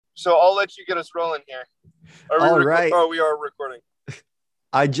So I'll let you get us rolling here. All right. Oh, we are recording.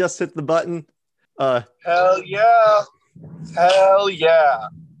 I just hit the button. Hell yeah. Hell yeah.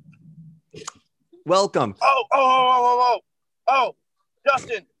 Welcome. Oh,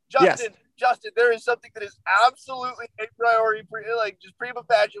 Justin, Yes. there is something that is absolutely a priority, just prima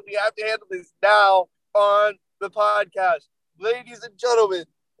facie. We have to handle this now on the podcast. Ladies and gentlemen,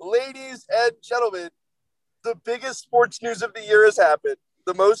 the biggest sports news of the year has happened.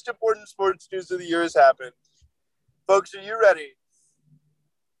 The most important sports news of the year has happened. Folks, are you ready?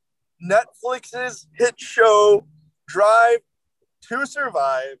 Netflix's hit show, Drive to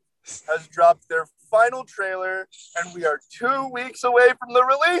Survive, has dropped their final trailer, and we are 2 weeks away from the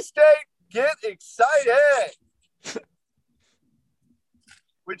release date. Get excited!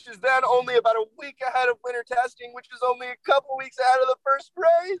 Which is then only about a week ahead of winter testing, which is only a couple weeks ahead of the first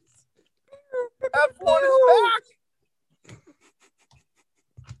race. F1 is back!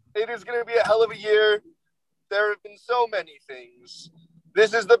 It is going to be a hell of a year. There have been so many things.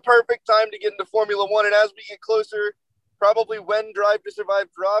 This is the perfect time to get into Formula One, and as we get closer, probably when Drive to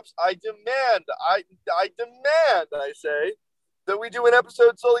Survive drops, I demand, I say, that we do an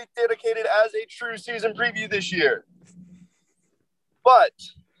episode solely dedicated as a true season preview this year. But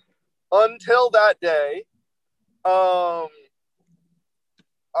until that day,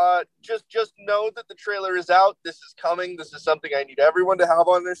 just know that the trailer is out. This is coming. This is something I need everyone to have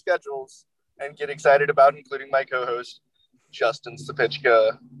on their schedules and get excited about, including my co-host, Justin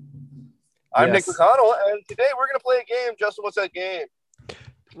Stepitchka. I'm Nick McConnell, and today we're going to play a game. Justin, what's that game?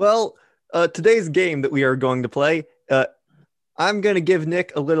 Well, today's game that we are going to play, I'm going to give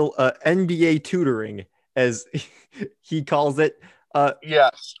Nick a little NBA tutoring, as he calls it.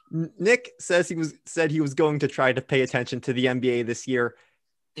 Yes. Nick said he was going to try to pay attention to the NBA this year.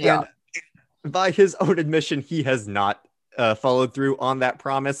 Yeah. And by his own admission, he has not followed through on that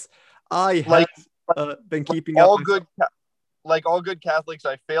promise. I have been keeping up. Like all good Catholics,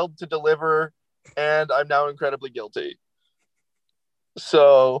 I failed to deliver, and I'm now incredibly guilty.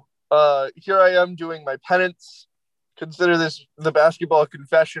 So here I am doing my penance. Consider this the basketball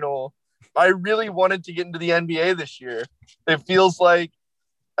confessional. I really wanted to get into the NBA this year. It feels like,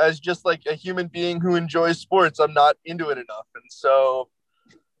 as just like a human being who enjoys sports, I'm not into it enough. And so,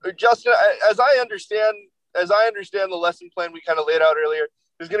 Justin, as I understand the lesson plan we kind of laid out earlier,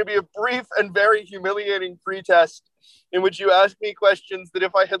 there's going to be a brief and very humiliating pre-test in which you ask me questions that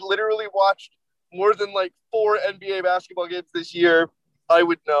if I had literally watched more than like 4 NBA basketball games this year, I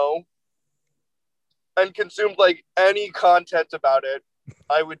would know, and consumed like any content about it,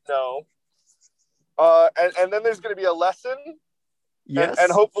 I would know. And then there's going to be a lesson. Yes.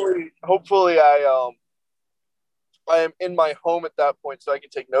 And hopefully I am in my home at that point so I can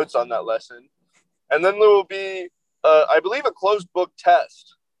take notes on that lesson. And then there will be, I believe, a closed book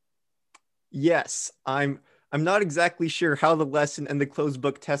test. Yes, I'm not exactly sure how the lesson and the closed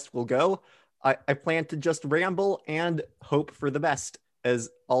book test will go. I plan to just ramble and hope for the best, as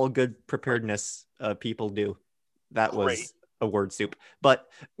all good preparedness people do. That was Great. A word soup. But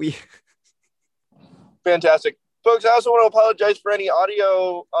we... Fantastic. Folks, I also want to apologize for any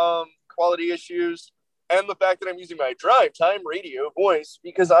audio quality issues and the fact that I'm using my drive time radio voice,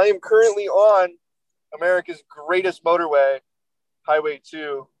 because I am currently on America's greatest motorway, Highway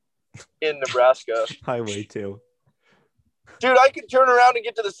 2 in Nebraska. Highway 2. Dude, I can turn around and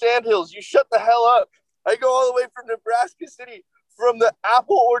get to the Sandhills. You shut the hell up. I go all the way from Nebraska City, from the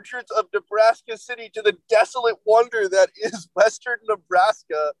apple orchards of Nebraska City to the desolate wonder that is Western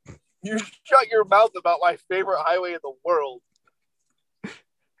Nebraska. You shut your mouth about my favorite highway in the world.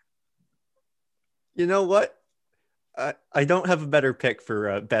 You know what? I don't have a better pick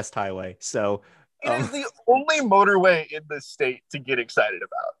for best highway. So it is the only motorway in the state to get excited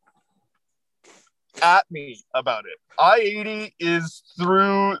about. At me about it. I-80 is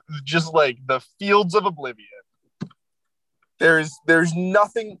through just like the fields of oblivion. There's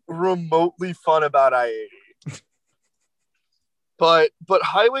nothing remotely fun about I-80. But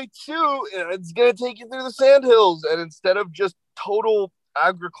Highway 2, it's going to take you through the Sandhills, and instead of just total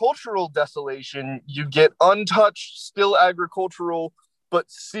agricultural desolation, you get untouched, still agricultural,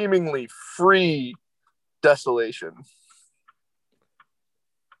 but seemingly free desolation.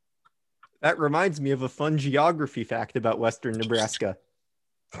 That reminds me of a fun geography fact about Western Nebraska.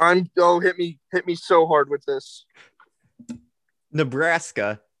 Hit me so hard with this.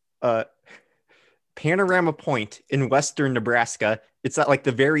 Nebraska, Panorama Point in Western Nebraska. It's at like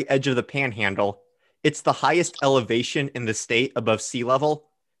the very edge of the panhandle. It's the highest elevation in the state above sea level.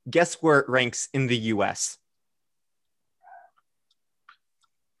 Guess where it ranks in the U.S.?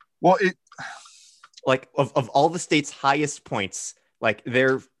 Well, like of all the state's highest points, like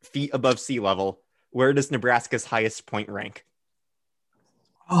their feet above sea level, where does Nebraska's highest point rank?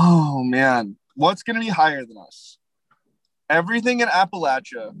 Oh man, what's going to be higher than us? Everything in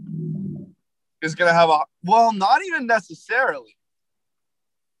Appalachia is going to have not even necessarily,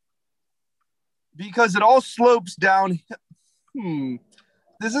 because it all slopes down.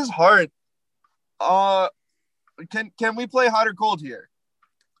 This is hard. Can we play hot or cold here?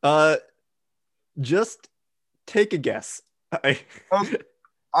 Just take a guess. Okay.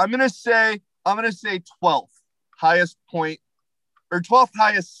 I'm gonna say 12th highest point or 12th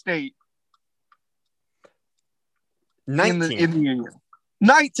highest state 19. in the union.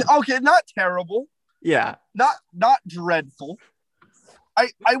 19. Okay, not terrible. Yeah. Not dreadful.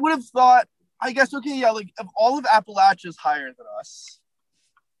 I would have thought. I guess okay, yeah. Like if all of Appalachia is higher than us,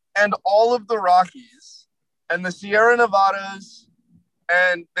 and all of the Rockies, and the Sierra Nevadas,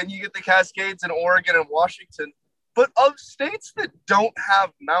 and then you get the Cascades in Oregon and Washington. But of states that don't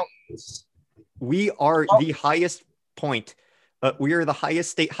have mountains, we are the highest point. We are the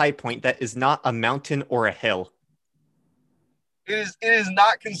highest state high point that is not a mountain or a hill. It is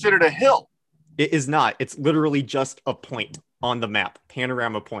not considered a hill. It is not. It's literally just a point on the map,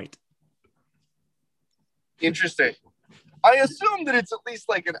 Panorama Point. Interesting. I assume that it's at least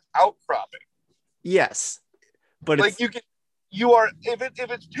like an outcropping. Yes, but like if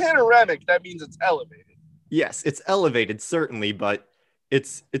it's panoramic, that means it's elevated. Yes, it's elevated, certainly, but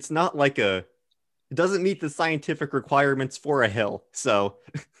it's not like it doesn't meet the scientific requirements for a hill, so.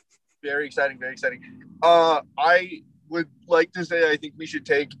 Very exciting, very exciting. I would like to say I think we should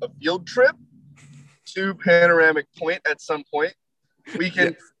take a field trip to Panoramic Point at some point. We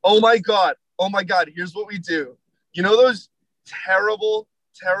can, yes. Oh my God, here's what we do. You know those terrible,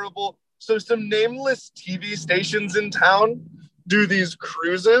 so some nameless TV stations in town do these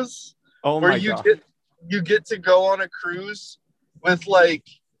cruises where you get to go on a cruise with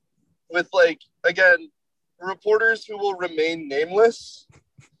again, reporters who will remain nameless,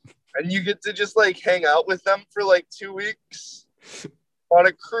 and you get to just like hang out with them for like 2 weeks on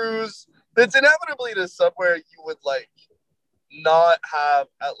a cruise that's inevitably to somewhere you would like not have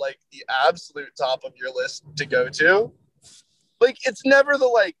at like the absolute top of your list to go to. Like it's never the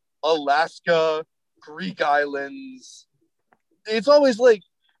like Alaska, Greek islands. It's always like,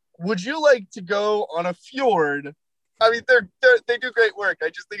 would you like to go on a fjord? I mean, they do great work. I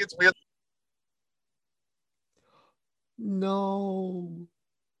just think it's weird. No.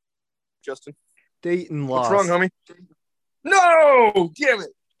 Justin. Dayton lost. What's wrong, homie? No! Damn it.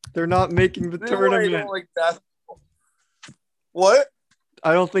 They're not making the tournament. I don't like basketball. What?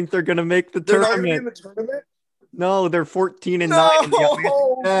 I don't think they're going to make the tournament. They're not in the tournament? No, they're 14-9 in the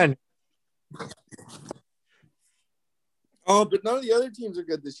Atlantic 10. Oh, but none of the other teams are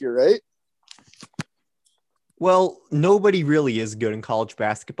good this year, right? Well, nobody really is good in college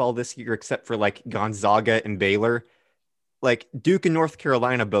basketball this year except for like Gonzaga and Baylor. Like Duke and North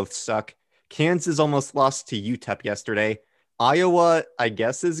Carolina both suck. Kansas almost lost to UTEP yesterday. Iowa, I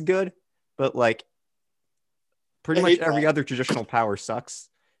guess, is good, but like pretty much every other traditional power sucks.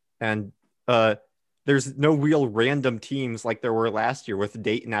 And there's no real random teams like there were last year with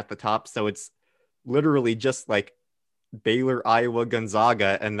Dayton at the top. So it's literally just like Baylor, Iowa,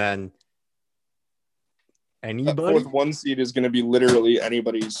 Gonzaga, and then anybody. That fourth one seed is going to be literally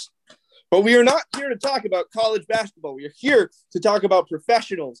anybody's. But we are not here to talk about college basketball. We are here to talk about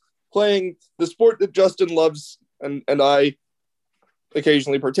professionals playing the sport that Justin loves and I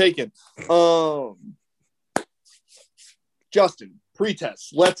occasionally partake in. Justin, pre-test.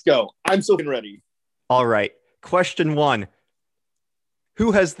 Let's go. I'm so ready. All right. Question 1.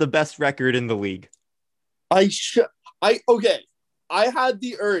 Who has the best record in the league? Okay. I had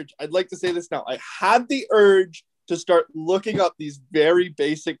the urge. I'd like to say this now. I had the urge to start looking up these very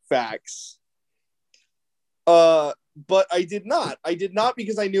basic facts. But I did not. I did not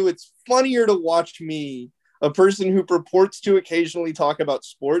because I knew it's funnier to watch me, a person who purports to occasionally talk about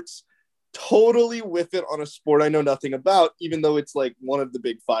sports, totally whiff it on a sport I know nothing about, even though it's like one of the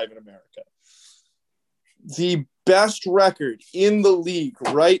big 5 in America. The best record in the league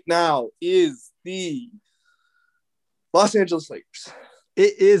right now is the Los Angeles Lakers.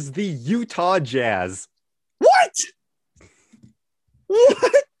 It is the Utah Jazz. What?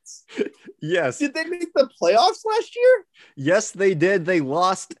 Yes. Did they make the playoffs last year? Yes, they did. They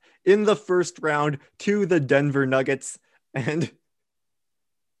lost in the first round to the Denver Nuggets. And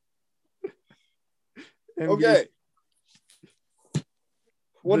okay.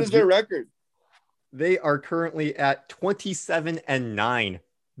 What is their record? They are currently at 27-9.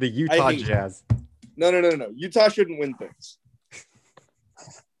 The Utah Jazz. No. Utah shouldn't win things.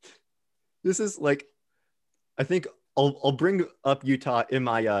 This is like, I think I'll bring up Utah in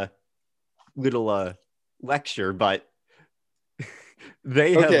my little lecture, but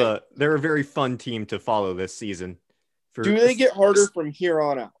they're a very fun team to follow this season. Do they get harder from here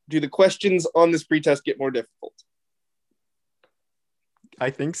on out? Do the questions on this pretest get more difficult? I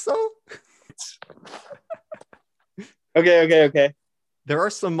think so. Okay. There are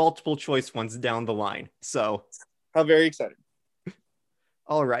some multiple choice ones down the line. So how very exciting.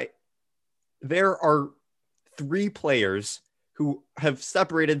 All right. There are 3 players who have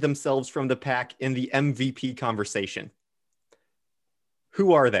separated themselves from the pack in the MVP conversation.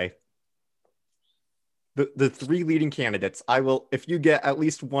 Who are they? The 3 leading candidates. If you get at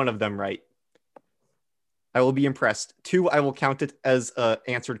least one of them right, I will be impressed. 2, I will count it as an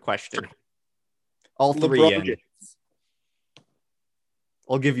answered question. All 3 in.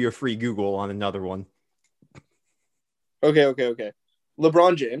 I'll give you a free Google on another one. Okay.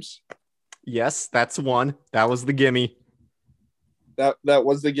 LeBron James. Yes, that's 1. That was the gimme. That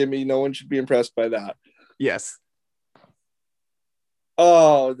was the gimme. No one should be impressed by that. Yes.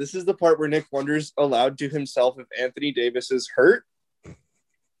 Oh, this is the part where Nick wonders aloud to himself if Anthony Davis is hurt.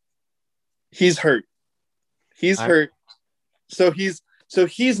 He's hurt. Hurt. So he's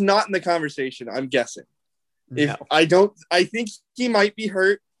not in the conversation, I'm guessing. No. I think he might be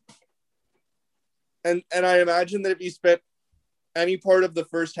hurt. And I imagine that if he spent any part of the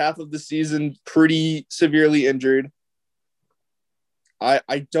first half of the season pretty severely injured,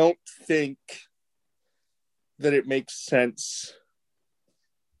 I don't think that it makes sense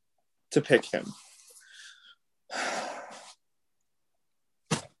to pick him.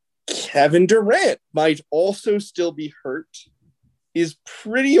 Kevin Durant might also still be hurt. He's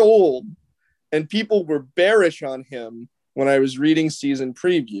pretty old, and people were bearish on him when I was reading season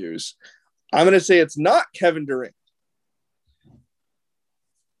previews. I'm going to say it's not Kevin Durant.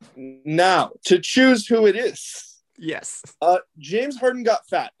 Now, to choose who it is. Yes. James Harden got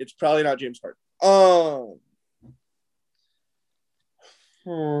fat. It's probably not James Harden.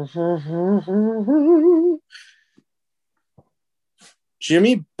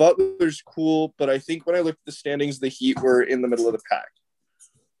 Jimmy Butler's cool, but I think when I looked at the standings, the Heat were in the middle of the pack.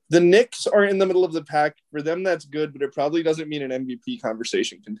 The Knicks are in the middle of the pack. For them, that's good, but it probably doesn't mean an MVP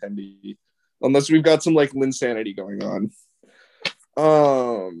conversation contendee, unless we've got some like Linsanity going on.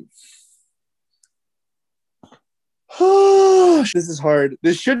 This is hard.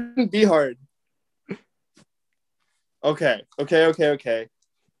 This shouldn't be hard. Okay.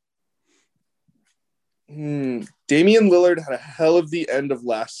 Damian Lillard had a hell of the end of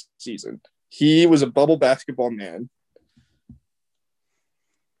last season. He was a bubble basketball man.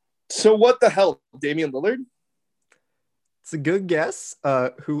 So what the hell, Damian Lillard? It's a good guess.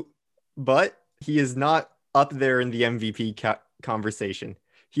 But he is not up there in the MVP conversation.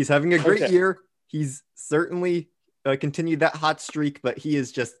 He's having a great year. He's certainly continued that hot streak, but he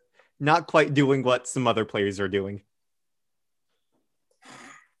is just not quite doing what some other players are doing.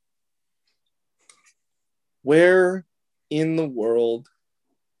 Where in the world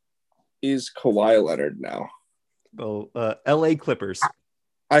is Kawhi Leonard now? Well, LA Clippers.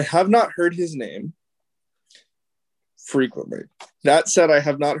 I have not heard his name frequently. That said, I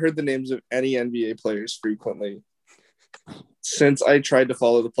have not heard the names of any NBA players frequently since I tried to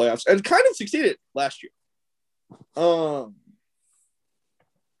follow the playoffs and kind of succeeded last year. So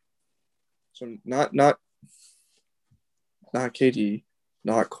not KD,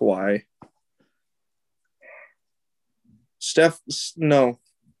 not Kawhi. Steph, no.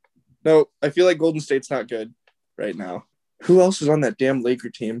 I feel like Golden State's not good right now. Who else is on that damn Laker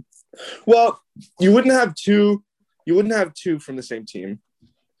team? Well, you wouldn't have two from the same team.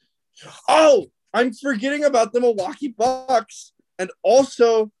 Oh, I'm forgetting about the Milwaukee Bucks and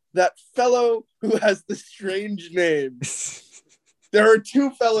also that fellow who has the strange name. There are 2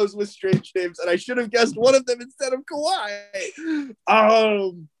 fellows with strange names, and I should have guessed one of them instead of Kawhi.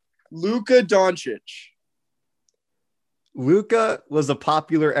 Luka Doncic. Luka was a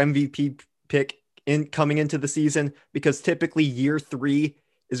popular MVP pick coming into the season because typically year 3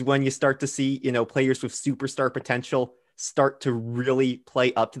 is when you start to see, players with superstar potential start to really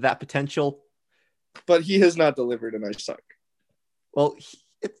play up to that potential. But he has not delivered, and I suck. Well,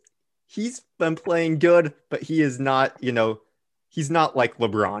 he's been playing good, but he is not, he's not like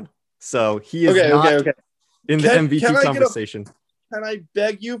LeBron. So he is not in the MVP conversation. Can I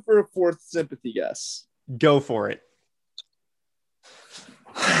beg you for a 4th sympathy guess? Go for it.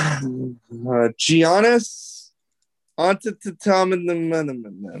 Giannis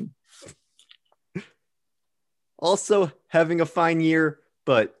Antetokounmpo. Also having a fine year,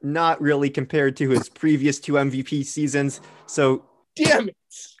 but not really compared to his previous 2 MVP seasons. So damn it.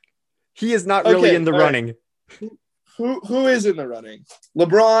 He is not really in the running. Who is in the running?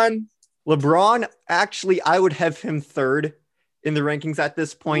 LeBron. LeBron, actually, I would have him third in the rankings at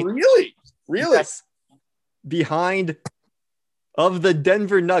this point. Really? Yes. Behind of the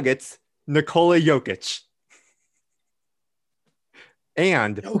Denver Nuggets, Nikola Jokic.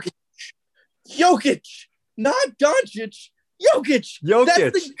 And Jokic, not Doncic. Jokic.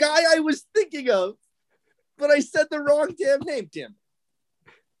 That's the guy I was thinking of, but I said the wrong damn name, Tim.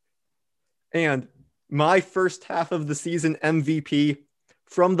 And my first half of the season MVP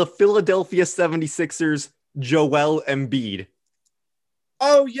from the Philadelphia 76ers, Joel Embiid.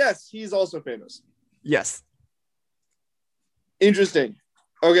 Oh, yes. He's also famous. Yes. Interesting.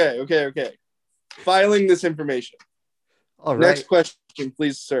 Okay. Filing this information. All right. Next question,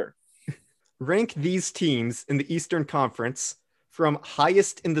 please, sir. Rank these teams in the Eastern Conference from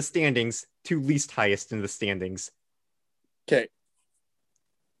highest in the standings to least highest in the standings. Okay.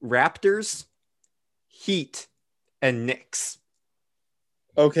 Raptors, Heat, and Knicks.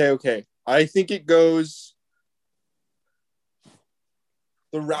 Okay. I think it goes...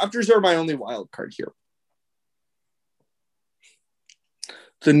 The Raptors are my only wild card here.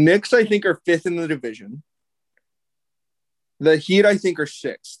 The Knicks, I think, are 5th in the division. The Heat, I think, are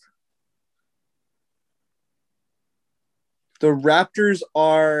 6th. The Raptors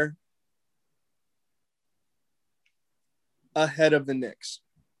are ahead of the Knicks.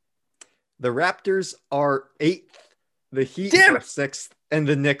 The Raptors are 8th, the Heat are 6th, and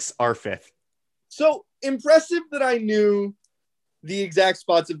the Knicks are 5th. So impressive that I knew the exact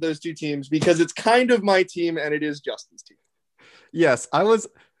spots of those two teams because it's kind of my team and it is Justin's team. Yes, I was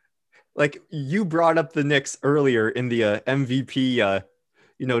like, you brought up the Knicks earlier in the MVP,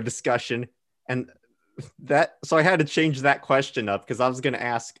 discussion, and so I had to change that question up because I was going to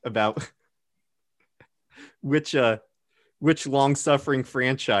ask about which long-suffering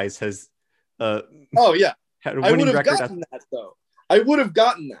franchise has had a winning record. I would have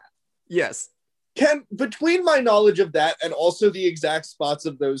gotten that. Yes. Between my knowledge of that and also the exact spots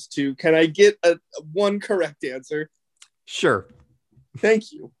of those two, can I get one correct answer? Sure.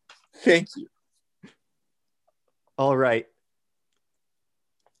 Thank you. All right.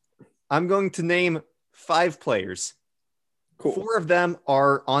 I'm going to name 5 players. Cool. 4 of them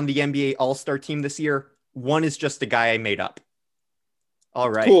are on the NBA All-Star team this year. 1 is just a guy I made up. All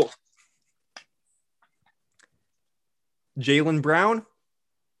right. Cool. Jaylen Brown,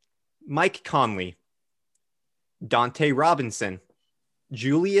 Mike Conley, Dante Robinson,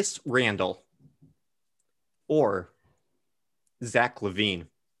 Julius Randle, or Zach LaVine.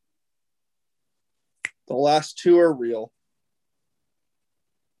 The last 2 are real.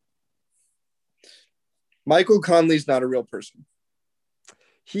 Michael Conley's not a real person.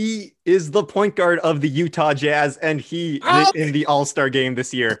 He is the point guard of the Utah Jazz, and he in the All-Star game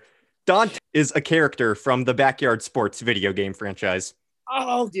this year. Dante is a character from the Backyard Sports video game franchise.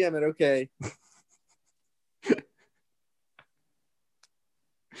 Oh, damn it. Okay.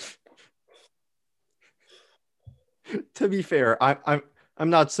 To be fair, I'm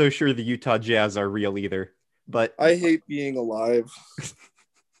not so sure the Utah Jazz are real either, but I hate being alive.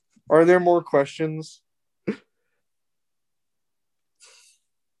 Are there more questions?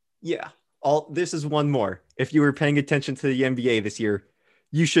 Yeah. This is one more. If you were paying attention to the NBA this year,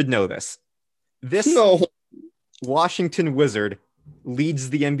 you should know this. Washington Wizard leads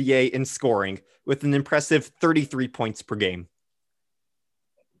the NBA in scoring with an impressive 33 points per game.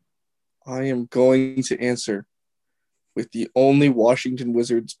 I am going to answer with the only Washington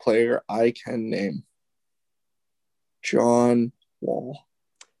Wizards player I can name. John Wall.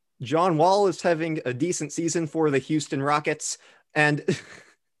 John Wall is having a decent season for the Houston Rockets, and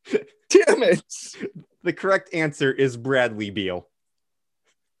damn it, the correct answer is Bradley Beal.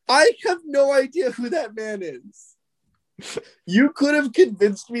 I have no idea who that man is. You could have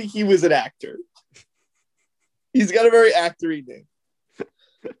convinced me he was an actor. He's got a very actory name.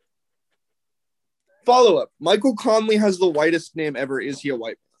 Follow-up. Michael Conley has the whitest name ever. Is he a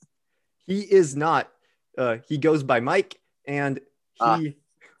white man? He is not. He goes by Mike, and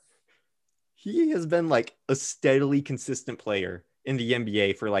he has been like a steadily consistent player in the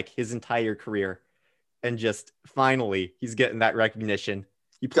NBA for like his entire career. And just finally, he's getting that recognition.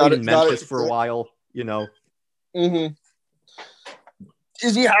 He played in Memphis for a while, Mm-hmm.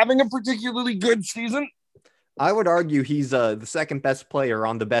 Is he having a particularly good season? I would argue he's the second best player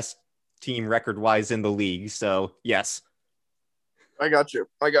on the best team record-wise in the league. So, yes. I got you.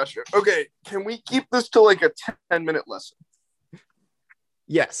 Okay, can we keep this to like a 10-minute lesson?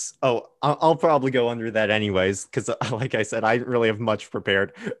 Yes. Oh, I'll probably go under that anyways, because like I said, I didn't really have much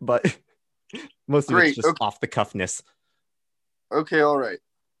prepared, but most of it's just off the cuffness. Okay, all right.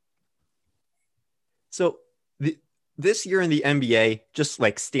 So this year in the NBA, just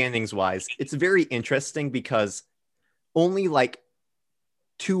like standings wise, it's very interesting because only like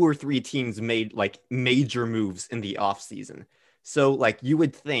 2 or 3 teams made like major moves in the offseason. So like you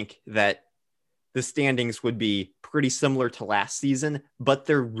would think that the standings would be pretty similar to last season, but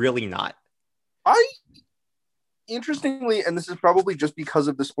they're really not. Interestingly, and this is probably just because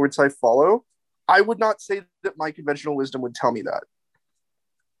of the sports I follow, I would not say that my conventional wisdom would tell me that.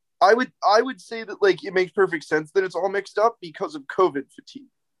 I would say that like it makes perfect sense that it's all mixed up because of COVID fatigue.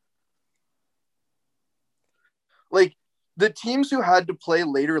 Like the teams who had to play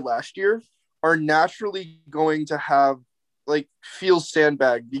later last year are naturally going to have like feel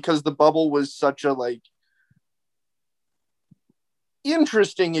sandbagged because the bubble was such a like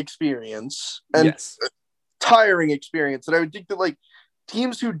interesting experience and Yes. tiring experience. And I would think that like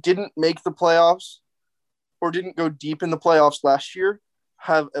teams who didn't make the playoffs or didn't go deep in the playoffs last year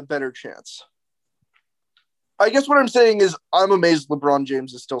have a better chance. I guess what I'm saying is I'm amazed LeBron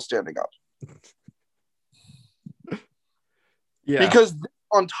James is still standing up. Yeah. Because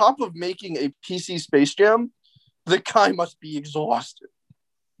on top of making a PC Space Jam, the guy must be exhausted.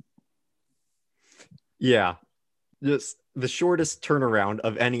 Yeah. Just the shortest turnaround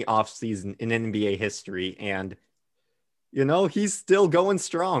of any offseason in NBA history. And, he's still going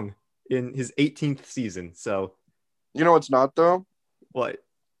strong in his 18th season. So, You know what's not, though? what?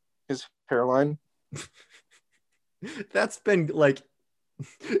 His hairline. That's been like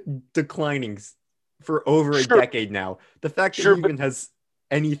declining for over a Sure. decade now. The fact that Sure, he even has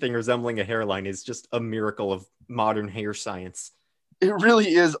anything resembling a hairline is just a miracle of modern hair science. It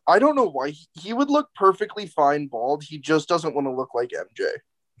really is. I don't know why. He would look perfectly fine bald. He just doesn't want to look like MJ.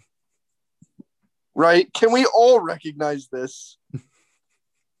 Right? Can we all recognize this?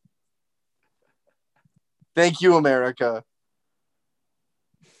 Thank you, America.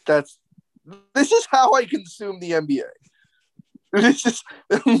 This is how I consume the NBA. This is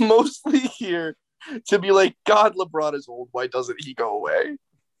mostly here to be like, God, LeBron is old. Why doesn't he go away?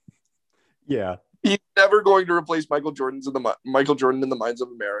 Yeah. He's never going to replace Michael Jordan in the minds of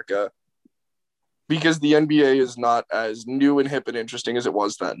America because the NBA is not as new and hip and interesting as it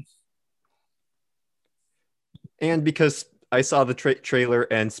was then. And because I saw the trailer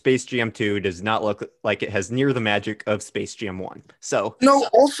and Space Jam 2 does not look like it has near the magic of Space Jam 1. So No,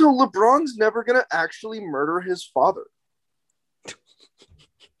 also LeBron's never going to actually murder his father.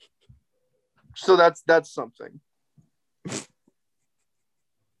 So that's something.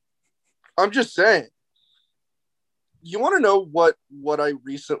 I'm just saying. You want to know what I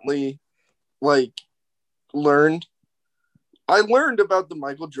recently learned? I learned about the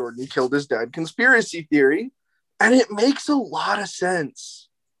Michael Jordan killed his dad conspiracy theory, and it makes a lot of sense.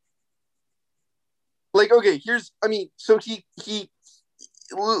 Like, okay, so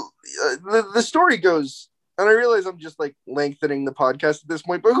the story goes, and I realize I'm just like lengthening the podcast at this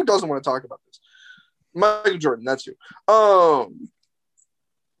point, but who doesn't want to talk about this? Michael Jordan, that's who.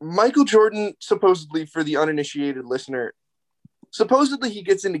 Michael Jordan, supposedly, for the uninitiated listener, supposedly he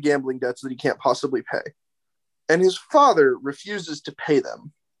gets into gambling debts that he can't possibly pay. And his father refuses to pay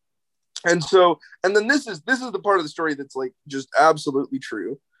them. And then this is the part of the story that's like just absolutely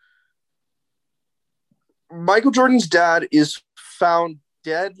true. Michael Jordan's dad is found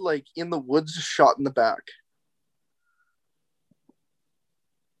dead, like in the woods, shot in the back.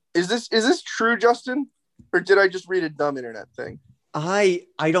 Is this true, Justin? Or did I just read a dumb internet thing? I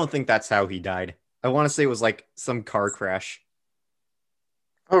don't think that's how he died. I want to say it was like some car crash.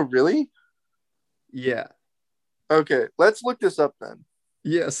 Oh, really? Yeah. Okay, let's look this up then.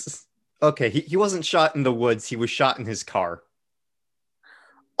 Yes. Okay, he wasn't shot in the woods. He was shot in his car.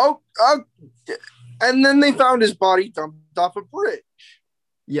 Oh, and then they found his body dumped off a bridge.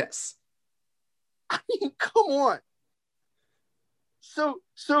 Yes. I mean, come on.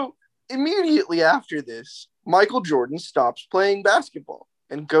 So immediately after this, Michael Jordan stops playing basketball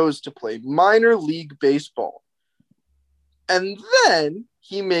and goes to play minor league baseball. And then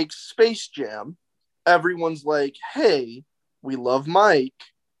he makes Space Jam. Everyone's like, hey, we love Mike.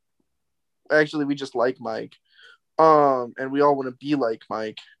 Actually, we just like Mike. And we all want to be like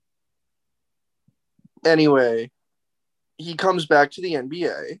Mike. Anyway, he comes back to the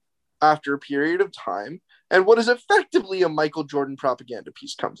NBA after a period of time, and what is effectively a Michael Jordan propaganda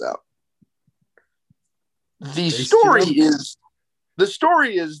piece comes out. The story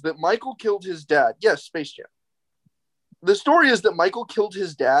is that Michael killed his dad. Yes, Space Jam. The story is that Michael killed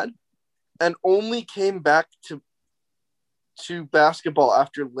his dad and only came back to basketball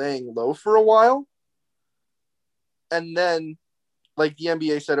after laying low for a while. And then, like, the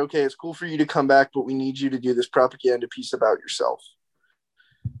NBA said, okay, it's cool for you to come back, but we need you to do this propaganda piece about yourself.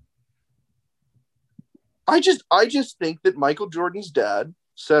 I just think that Michael Jordan's dad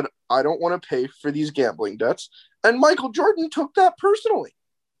said, I don't want to pay for these gambling debts. And Michael Jordan took that personally.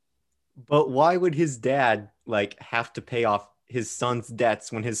 But why would his dad like have to pay off his son's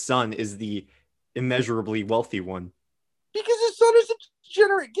debts when his son is the immeasurably wealthy one? Because his son is a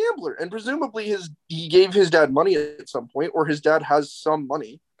degenerate gambler. And presumably he gave his dad money at some point, or his dad has some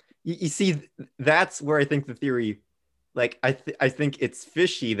money. You see, that's where I think the theory, like I think it's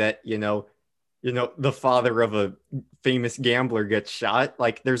fishy that the father of a famous gambler gets shot.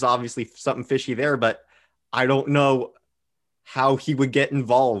 Like there's obviously something fishy there, but I don't know how he would get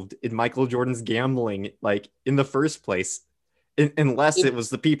involved in Michael Jordan's gambling, like in the first place, unless it was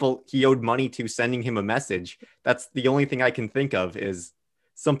the people he owed money to sending him a message. That's the only thing I can think of is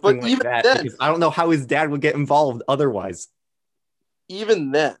something But like even that, then, because I don't know how his dad would get involved otherwise.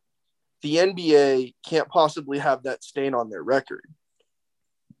 even then, the NBA can't possibly have that stain on their record.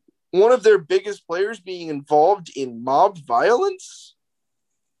 One of their biggest players being involved in mob violence?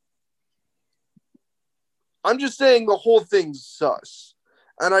 I'm just saying the whole thing's sus.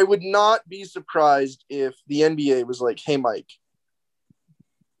 And I would not be surprised if the NBA was like, hey, Mike,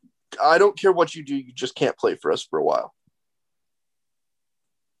 I don't care what you do, you just can't play for us for a while.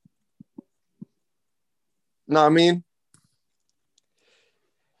 Know what I mean?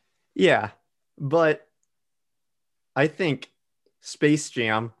 Yeah, but I think Space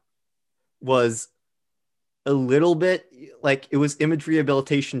Jam was a little bit like it was image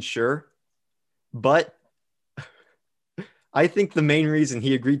rehabilitation, sure, but I think the main reason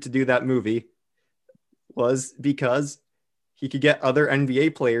he agreed to do that movie was because he could get other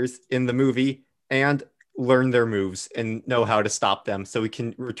NBA players in the movie and learn their moves and know how to stop them so he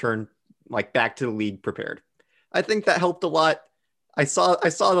can return like back to the league prepared. I think that helped a lot. I saw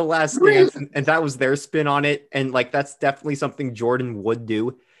The Last Dance and that was their spin on it. And like that's definitely something Jordan would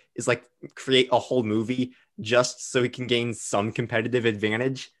do is like create a whole movie just so he can gain some competitive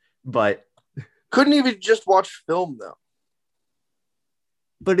advantage. But couldn't even just watch film though.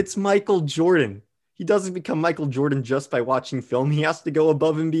 But it's Michael Jordan. He doesn't become Michael Jordan just by watching film. He has to go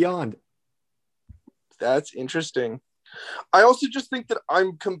above and beyond. That's interesting. I also just think that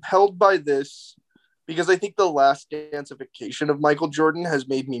I'm compelled by this because I think the Last Danceification of Michael Jordan has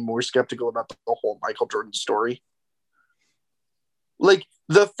made me more skeptical about the whole Michael Jordan story. Like,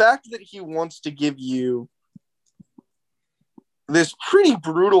 the fact that he wants to give you this pretty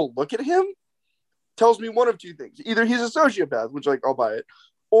brutal look at him tells me one of two things. Either he's a sociopath, which, like, I'll buy it,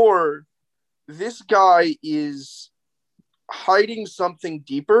 or this guy is hiding something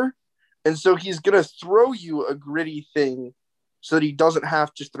deeper, and so he's going to throw you a gritty thing so that he doesn't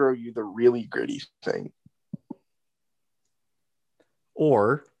have to throw you the really gritty thing.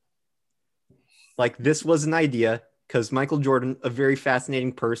 Or, like, this was an idea, because Michael Jordan, a very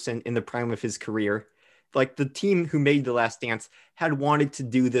fascinating person in the prime of his career, like, the team who made The Last Dance had wanted to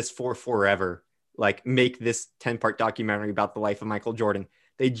do this for forever, like, make this 10-part documentary about the life of Michael Jordan.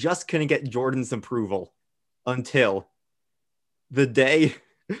 They just couldn't get Jordan's approval until the day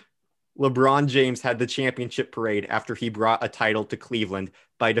LeBron James had the championship parade after he brought a title to Cleveland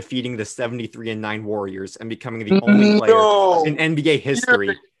by defeating the 73-9 Warriors and becoming the only player in NBA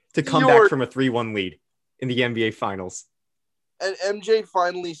history to come back from a 3-1 lead in the NBA Finals. And MJ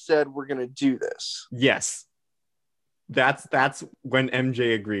finally said, we're going to do this. Yes. That's when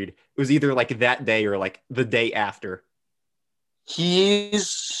MJ agreed. It was either like that day or like the day after. He's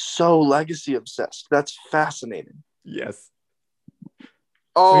so legacy obsessed. That's fascinating. Yes.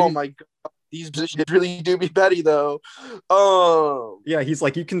 Oh my God. These positions really do be petty though. Oh. Yeah, he's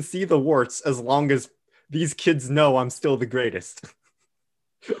like, you can see the warts as long as these kids know I'm still the greatest.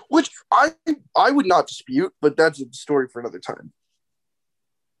 Which I would not dispute, but that's a story for another time.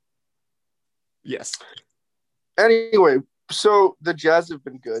 Yes. Anyway, so the Jazz have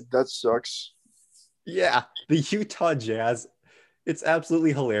been good. That sucks. Yeah, the Utah Jazz. It's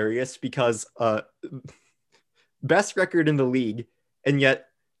absolutely hilarious because best record in the league, and yet,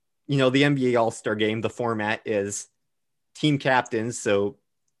 the NBA All-Star game, the format is team captains, so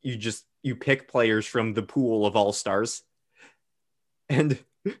you pick players from the pool of All-Stars. And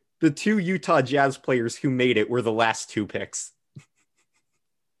the two Utah Jazz players who made it were the last two picks.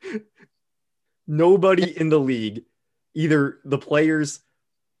 Nobody in the league, either the players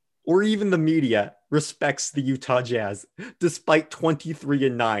or even the media, respects the Utah Jazz, despite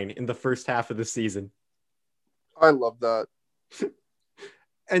 23-9 in the first half of the season. I love that.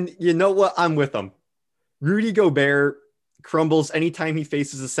 And you know what? I'm with them. Rudy Gobert crumbles anytime he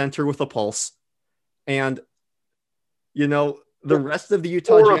faces a center with a pulse. And, the rest of the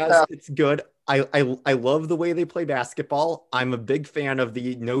Utah Jazz, it's good. I love the way they play basketball. I'm a big fan of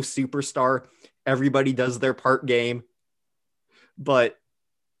the no superstar, everybody does their part game, but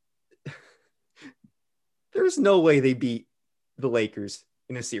there's no way they beat the Lakers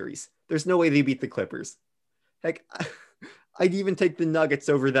in a series. There's no way they beat the Clippers. Heck, I'd even take the Nuggets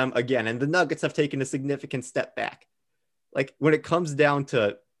over them again, and the Nuggets have taken a significant step back. Like when it comes down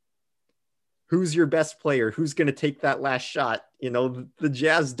to who's your best player, who's going to take that last shot, the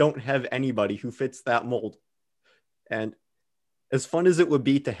Jazz don't have anybody who fits that mold. And as fun as it would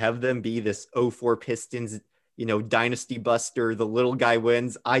be to have them be this 04 Pistons, dynasty buster, the little guy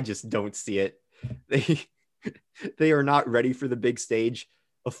wins, I just don't see it. They are not ready for the big stage.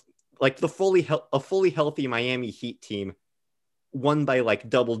 Like a fully healthy Miami Heat team won by like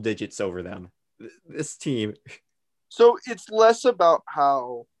double digits over them. This team. So it's less about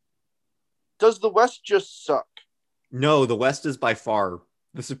does the West just suck? No, the West is by far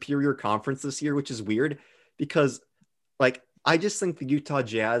the superior conference this year, which is weird because like I just think the Utah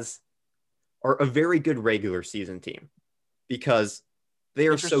Jazz are a very good regular season team because they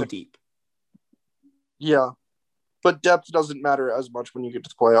are so deep. Yeah. But depth doesn't matter as much when you get to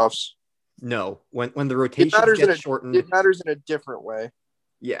the playoffs. No, when the rotation gets shortened. It matters in a different way.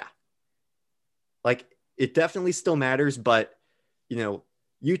 Yeah. Like it definitely still matters, but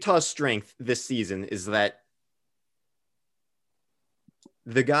Utah's strength this season is that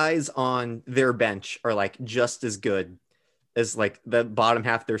the guys on their bench are like just as good as like the bottom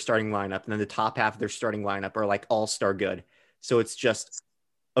half of their starting lineup, and then the top half of their starting lineup are like all-star good. So it's just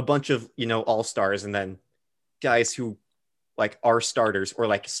a bunch of, all-stars and then guys who like are starters or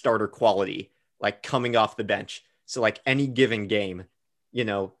like starter quality, like coming off the bench. So like any given game,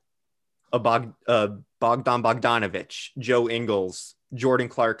 a Bogdan Bogdanovic, Joe Ingles, Jordan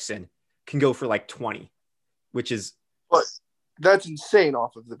Clarkson can go for like 20, which is... But that's insane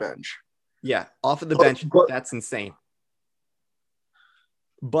off of the bench. Yeah, off of the bench, that's insane.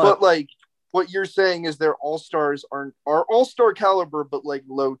 But like what you're saying is their all-stars are all-star caliber, but like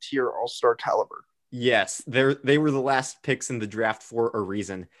low tier all-star caliber. Yes, they were the last picks in the draft for a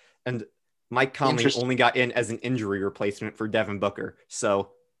reason. And Mike Conley only got in as an injury replacement for Devin Booker.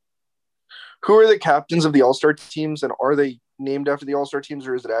 So who are the captains of the all-star teams, and are they named after the all-star teams,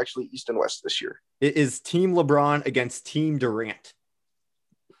 or is it actually East and West this year? It is Team LeBron against Team Durant.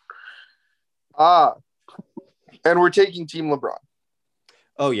 And we're taking Team LeBron.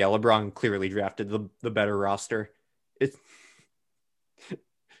 Oh yeah, LeBron clearly drafted the better roster.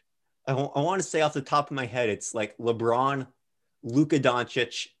 I want to say off the top of my head, it's like LeBron, Luka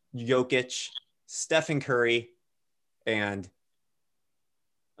Doncic, Jokic, Stephen Curry, and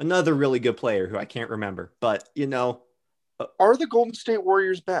another really good player who I can't remember. But, are the Golden State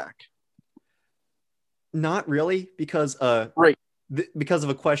Warriors back? Not really, because because of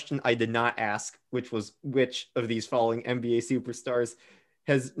a question I did not ask, which was which of these following NBA superstars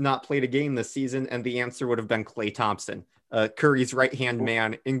has not played a game this season, and the answer would have been Klay Thompson. Curry's right-hand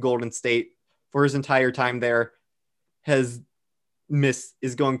man in Golden State for his entire time there is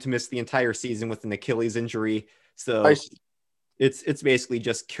going to miss the entire season with an Achilles injury. So it's basically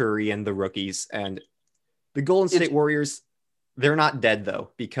just Curry and the rookies. And the Golden State Warriors, they're not dead though,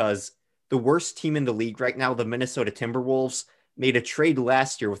 because the worst team in the league right now, the Minnesota Timberwolves, made a trade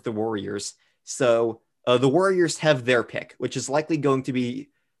last year with the Warriors. So the Warriors have their pick, which is likely going to be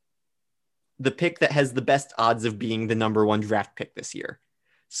the pick that has the best odds of being the number one draft pick this year.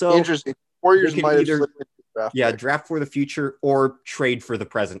 So interesting. Warriors might either draft for the future or trade for the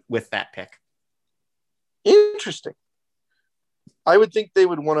present with that pick. Interesting. I would think they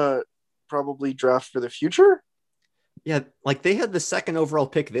would want to probably draft for the future. Yeah, like they had the second overall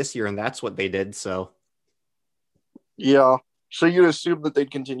pick this year, and that's what they did. So yeah, so you'd assume that they'd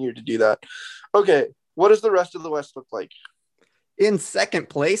continue to do that. Okay, what does the rest of the West look like? In second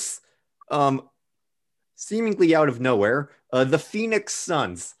place, seemingly out of nowhere, the Phoenix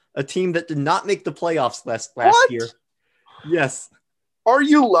Suns, a team that did not make the playoffs last year. Yes. Are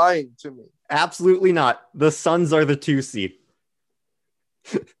you lying to me? Absolutely not. The Suns are the 2 seed.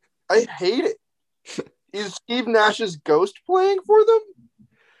 I hate it. Is Steve Nash's ghost playing for them?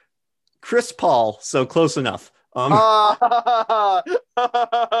 Chris Paul, so close enough.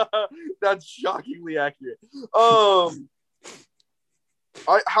 That's shockingly accurate.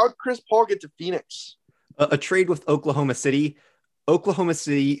 How'd Chris Paul get to Phoenix? A trade with Oklahoma City. Oklahoma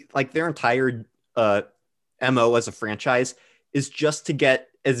City, like their entire MO as a franchise, is just to get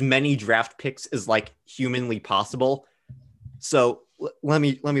as many draft picks as like humanly possible. So let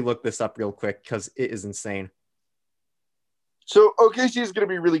me look this up real quick because it is insane. So OKC is going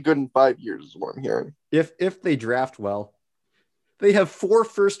to be really good in 5 years, is what I'm hearing. If they draft well, They have 4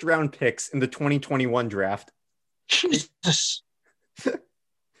 first-round picks in the 2021 draft. Jesus.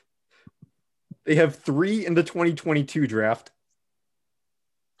 They have 3 in the 2022 draft.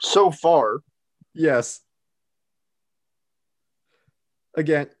 So far. Yes.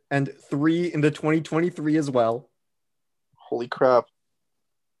 Again, and 3 in the 2023 as well. Holy crap.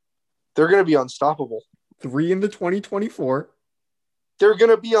 They're going to be unstoppable. 3 in the 2024. They're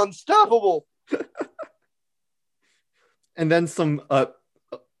going to be unstoppable. And then some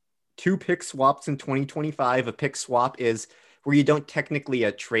 2 pick swaps in 2025. A pick swap is where you don't technically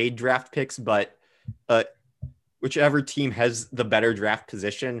trade draft picks, but whichever team has the better draft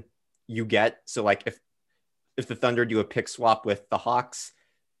position, you get. So like if the Thunder do a pick swap with the Hawks,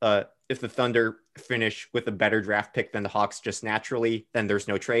 if the Thunder finish with a better draft pick than the Hawks just naturally, then there's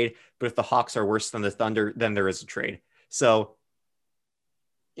no trade. But if the Hawks are worse than the Thunder, then there is a trade. So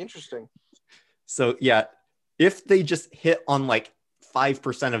interesting. So yeah, if they just hit on like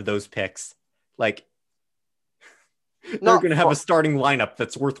 5% of those picks, like they're going to have a starting lineup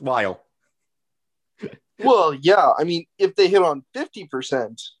that's worthwhile. Well, yeah. I mean, if they hit on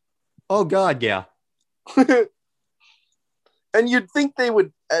 50%. Oh, God, yeah. And you'd think they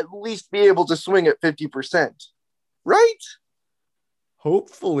would at least be able to swing at 50%, right?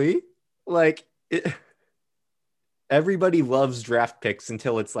 Hopefully. Like, everybody loves draft picks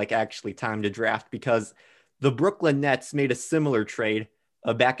until it's like actually time to draft, because the Brooklyn Nets made a similar trade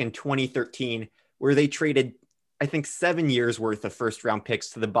back in 2013 where they traded, I think, 7 years worth of first round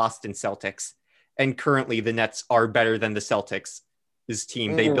picks to the Boston Celtics. And currently the Nets are better than the Celtics, this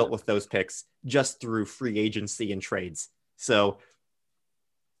team they built with those picks just through free agency and trades. So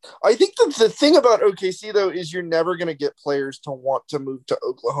I think the thing about OKC, though, is you're never going to get players to want to move to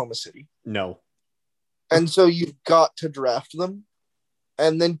Oklahoma City. No. And so you've got to draft them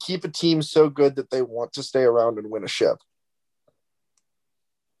and then keep a team so good that they want to stay around and win a ship.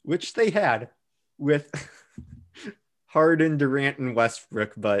 Which they had with Harden, Durant, and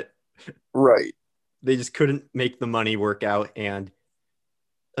Westbrook, but right, they just couldn't make the money work out. And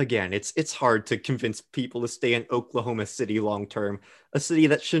again, it's hard to convince people to stay in Oklahoma City long term, a city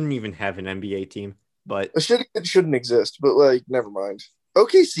that shouldn't even have an NBA team. But it shouldn't exist. But like, never mind.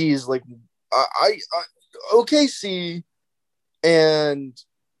 OKC is like, OKC and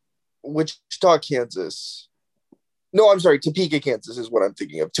Wichita, Kansas. No, I'm sorry. Topeka, Kansas is what I'm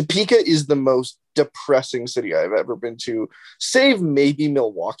thinking of. Topeka is the most depressing city I've ever been to, save maybe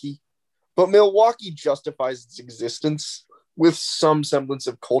Milwaukee. But Milwaukee justifies its existence with some semblance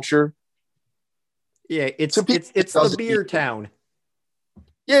of culture. Yeah, it's the beer town.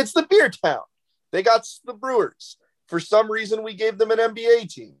 Yeah, it's the beer town. They got the Brewers. For some reason, we gave them an NBA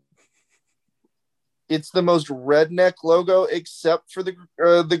team. It's the most redneck logo, except for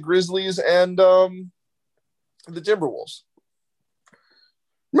the Grizzlies and the Timberwolves.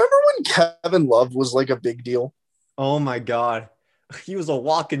 Remember when Kevin Love was like a big deal? Oh my God. He was a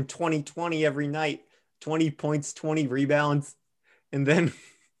walk in 2020 every night. 20 points, 20 rebounds. And then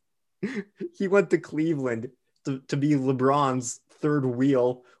he went to Cleveland to be LeBron's third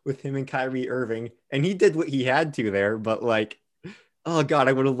wheel with him and Kyrie Irving. And he did what he had to there. But like, oh God,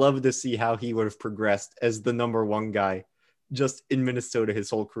 I would have loved to see how he would have progressed as the number one guy just in Minnesota his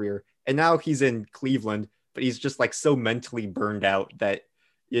whole career. And now he's in Cleveland, but he's just like so mentally burned out that,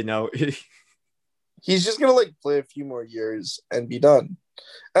 you know, he's just going to like play a few more years and be done.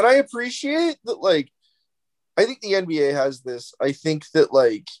 And I appreciate that. Like, I think the NBA has this. I think that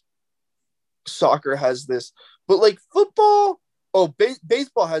like soccer has this, but like football,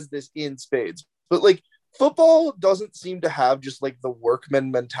 baseball has this in spades, but like football doesn't seem to have just like the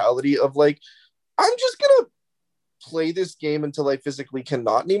workman mentality of like, I'm just going to play this game until I physically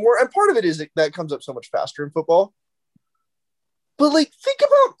cannot anymore. And part of it is that comes up so much faster in football. But like, think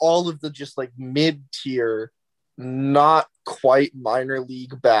about all of the just like mid-tier, not quite minor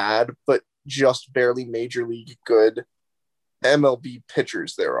league bad, but just barely major league good MLB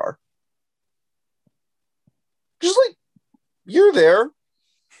pitchers there are. Just like, you're there.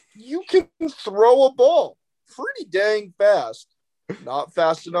 You can throw a ball pretty dang fast. Not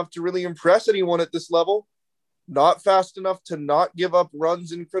fast enough to really impress anyone at this level. Not fast enough to not give up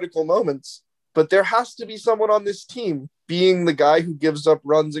runs in critical moments. But there has to be someone on this team being the guy who gives up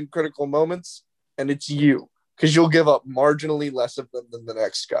runs in critical moments, and it's you, because you'll give up marginally less of them than the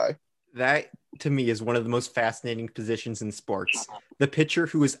next guy. That, to me, is one of the most fascinating positions in sports. The pitcher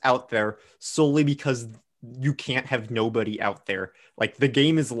who is out there solely because you can't have nobody out there. Like, the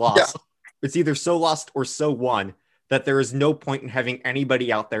game is lost. Yeah. It's either so lost or so won that there is no point in having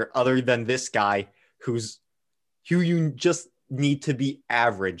anybody out there other than this guy who you just need to be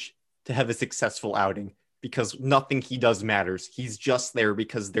average to have a successful outing. because nothing he does matters. He's just there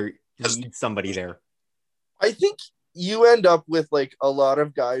because there needs somebody there. I think you end up with like a lot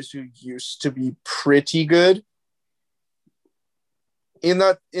of guys who used to be pretty good in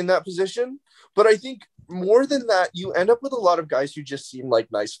that position, but I think more than that, you end up with a lot of guys who just seem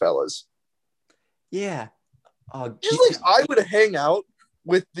like nice fellas. Yeah. Just like I would hang out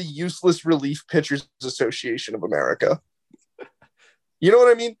with the Useless Relief Pitchers Association of America. You know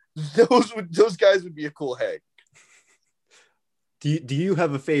what I mean? Those guys would be a cool hang. Do you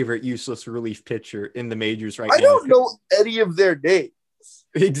have a favorite useless relief pitcher in the majors right now? I don't know any of their names.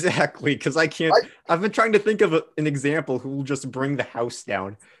 Exactly, because I've been trying to think of an example who will just bring the house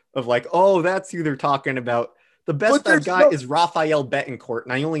down of like, oh, that's who they're talking about. The best I've got is Rafael Betancourt,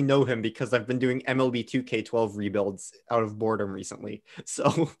 and I only know him because I've been doing MLB 2K12 rebuilds out of boredom recently.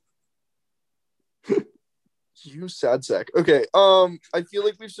 So you sad sack. Okay, I feel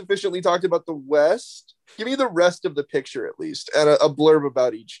like we've sufficiently talked about the West. Give me the rest of the picture at least, and a blurb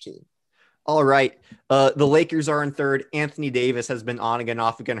about each team. All right. The Lakers are in third. Anthony Davis has been on again,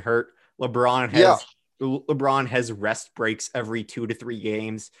 off again, hurt. LeBron has rest breaks every 2 to 3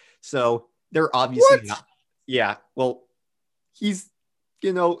 games. So they're obviously not. Yeah. Well, he's,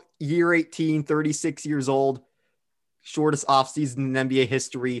 year 18, 36 years old, shortest offseason in NBA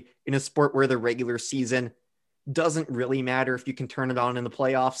history in a sport where the regular season doesn't really matter if you can turn it on in the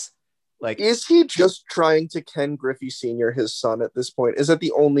playoffs. Like, is he just trying to Ken Griffey Sr. his son at this point? Is that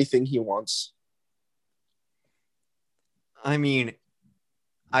the only thing he wants? I mean,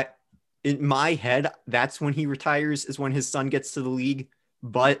 in my head, that's when he retires, is when his son gets to the league.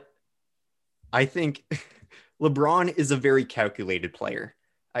 But I think LeBron is a very calculated player.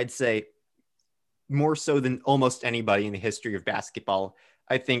 I'd say more so than almost anybody in the history of basketball.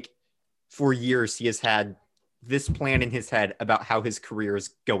 I think for years he has had this plan in his head about how his career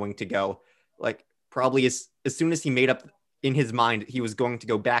is going to go. Like, probably as soon as he made up in his mind he was going to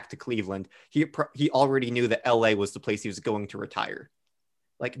go back to Cleveland, he already knew that LA was the place he was going to retire.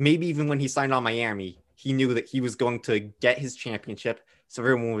 Like, maybe even when he signed on Miami, he knew that he was going to get his championship, so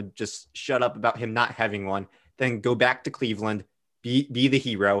everyone would just shut up about him not having one, then go back to Cleveland, be the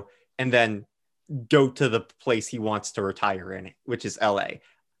hero, and then go to the place he wants to retire in, which is LA.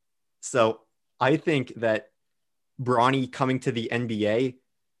 So I think that Bronny coming to the NBA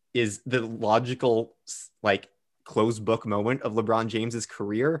is the logical, like, closed book moment of LeBron James's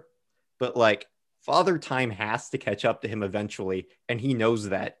career. But, like, Father Time has to catch up to him eventually, and he knows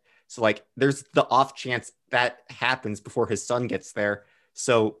that. So, like, there's the off chance that happens before his son gets there.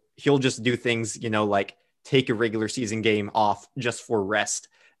 So he'll just do things, like take a regular season game off just for rest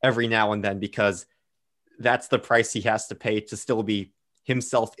every now and then, because that's the price he has to pay to still be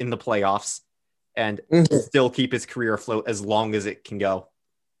himself in the playoffs and still keep his career afloat as long as it can go.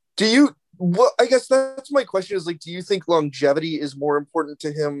 I guess that's my question, is like, do you think longevity is more important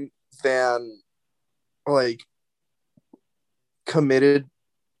to him than like committed?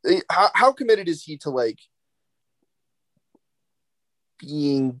 How committed is he to like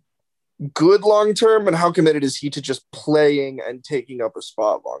being good long term, and how committed is he to just playing and taking up a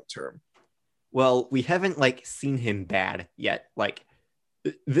spot long term? Well, we haven't like seen him bad yet. Like,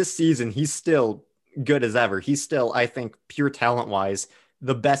 this season, he's still good as ever. He's still, I think, pure talent wise,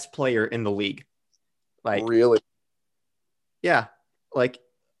 the best player in the league. Like, really? Yeah. Like,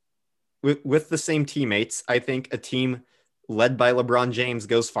 with the same teammates, I think a team led by LeBron James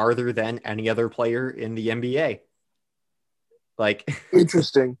goes farther than any other player in the NBA. Like,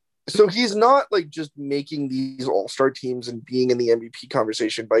 interesting. So he's not like just making these all-star teams and being in the MVP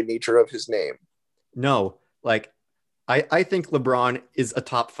conversation by nature of his name. No, like, I think LeBron is a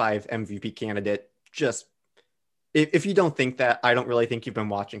top 5 MVP candidate. Just if you don't think that, I don't really think you've been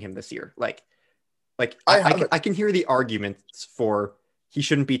watching him this year. Like I can hear the arguments for he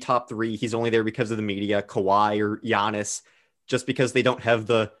shouldn't be top 3. He's only there because of the media, Kawhi or Giannis, just because they don't have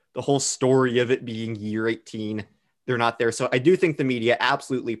the whole story of it being year 18. They're not there. So I do think the media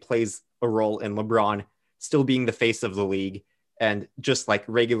absolutely plays a role in LeBron still being the face of the league. And just like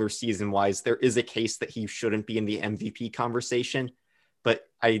regular season wise, there is a case that he shouldn't be in the MVP conversation. But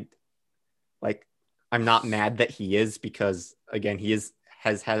I'm not mad that he is, because again,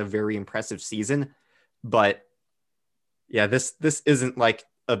 has had a very impressive season. But yeah, this isn't like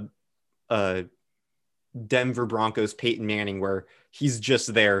a Denver Broncos Peyton Manning where he's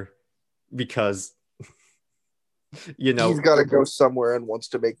just there because he's got to go somewhere and wants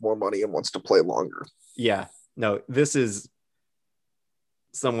to make more money and wants to play longer. Yeah, no, this is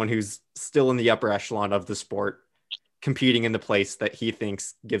someone who's still in the upper echelon of the sport, competing in the place that he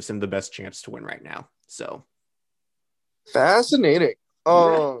thinks gives him the best chance to win right now. So fascinating.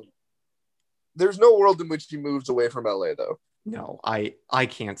 Yeah. there's no world in which he moves away from LA though. No, I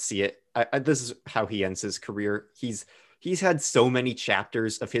can't see it. This is how he ends his career. He's had so many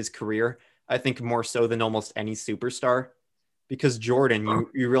chapters of his career. I think more so than almost any superstar, because Jordan,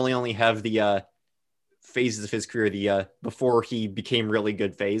 you really only have the phases of his career, the before he became really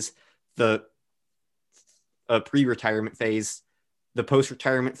good phase, the pre-retirement phase, the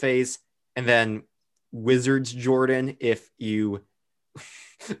post-retirement phase, and then Wizards Jordan, if you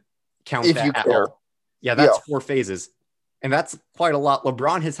count If that you at care. all. Yeah, that's Yeah. 4 phases. And that's quite a lot.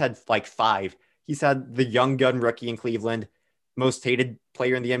 LeBron has had like 5. He's had the young gun rookie in Cleveland, most hated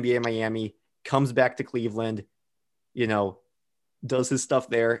player in the NBA in Miami, comes back to Cleveland, does his stuff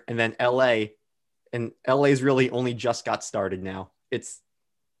there, and then LA. And LA's really only just got started now. It's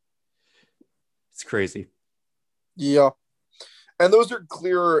crazy. Yeah. And those are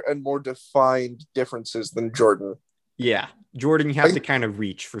clearer and more defined differences than Jordan. Yeah. Jordan, you have to kind of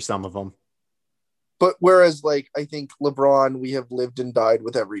reach for some of them. But whereas, like, I think LeBron, we have lived and died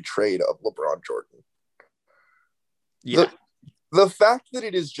with every trade of LeBron Jordan. Yeah. The fact that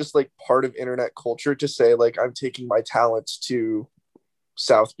it is just, like, part of internet culture to say, like, I'm taking my talents to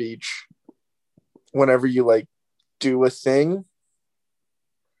South Beach whenever you, like, do a thing.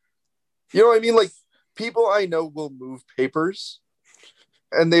 You know what I mean? Like, people I know will move papers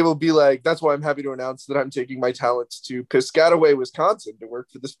and they will be like, that's why I'm happy to announce that I'm taking my talents to Piscataway, Wisconsin to work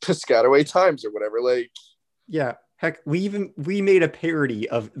for this Piscataway Times or whatever. Like, yeah, heck, we made a parody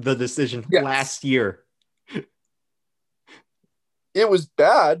of the decision last year. It was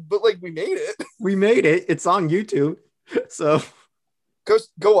bad, but like we made it. We made it. It's on YouTube. So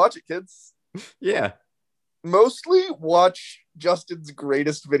go watch it, kids. Yeah. Mostly watch Justin's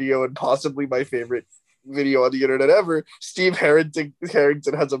greatest video and possibly my favorite video on the internet ever. Steve Harrington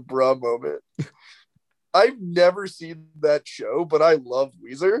has a bra moment. I've never seen that show, but I love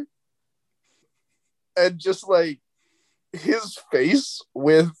Weezer. And just like his face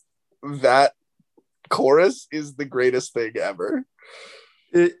with that chorus is the greatest thing ever.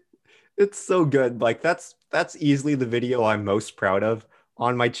 It's so good. Like that's easily the video I'm most proud of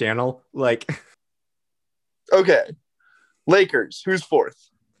on my channel. Like, okay, Lakers. Who's fourth?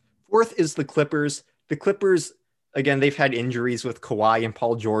 Fourth is the Clippers. The Clippers, again, they've had injuries with Kawhi and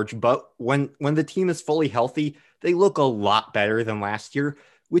Paul George, but when the team is fully healthy, they look a lot better than last year,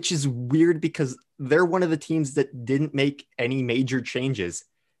 which is weird because they're one of the teams that didn't make any major changes.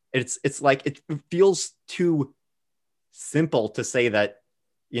 It's like it feels too simple to say that,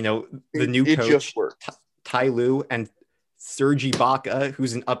 the new coach, Ty Lue, and Serge Ibaka,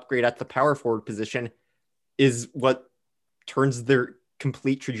 who's an upgrade at the power forward position, is what turns their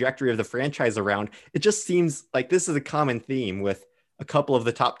complete trajectory of the franchise around. It just seems like this is a common theme with a couple of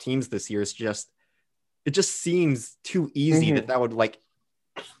the top teams this year. It just seems too easy that would like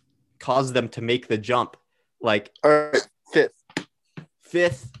cause them to make the jump. Like, all right, fifth.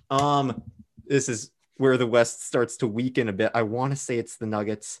 This is where the West starts to weaken a bit. I want to say it's the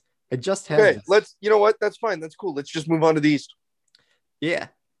Nuggets. I just have. Okay, you know what? That's fine. That's cool. Let's just move on to the East. Yeah.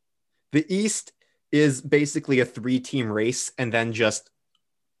 The East is basically a 3-team race and then just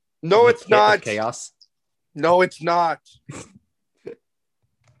no, it's not chaos. No, it's not.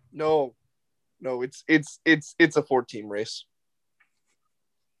 No, it's a 4-team race.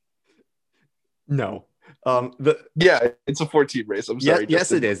 No. It's a 4-team race. I'm sorry.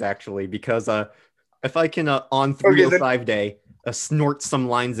 Yes, it is actually, because if I can on 305 day snort some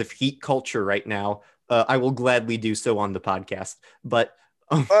lines of heat culture right now, I will gladly do so on the podcast. But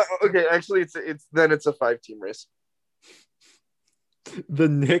okay, actually, it's a 5-team race. The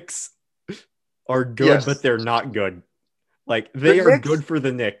Knicks are good, but they're not good. Like they are Knicks, good for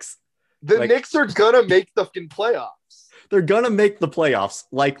the Knicks. The Knicks are gonna make the fucking playoffs. They're gonna make the playoffs,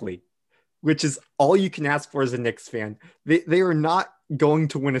 likely, which is all you can ask for as a Knicks fan. They are not going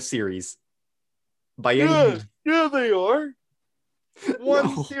to win a series by any means. Yeah, they are.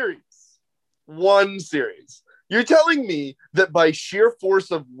 One series. You're telling me that by sheer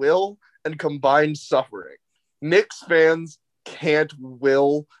force of will and combined suffering, Knicks fans can't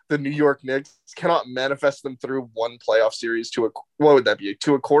will the New York Knicks, cannot manifest them through one playoff series to what would that be?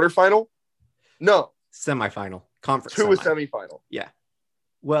 To a quarterfinal? No. Semifinal. Conference. To a semifinal. Yeah.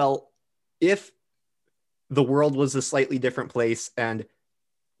 Well, if the world was a slightly different place and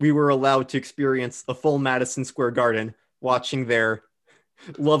we were allowed to experience a full Madison Square Garden watching their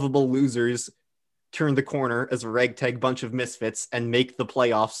lovable losers turn the corner as a ragtag bunch of misfits and make the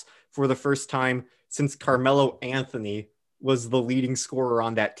playoffs for the first time since Carmelo Anthony was the leading scorer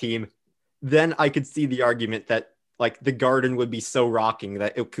on that team, then I could see the argument that like the Garden would be so rocking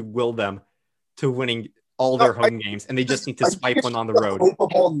that it could will them to winning all their home games, and they just need to swipe one on the road. Hope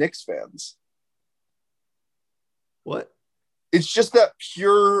of all Knicks fans. What? It's just that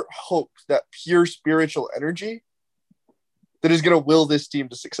pure hope, that pure spiritual energy that is going to will this team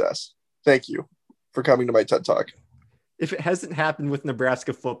to success. Thank you for coming to my TED Talk. If it hasn't happened with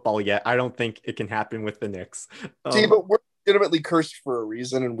Nebraska football yet, I don't think it can happen with the Knicks. See, but we're legitimately cursed for a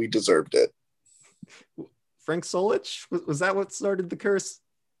reason, and we deserved it. Frank Solich? Was that what started the curse?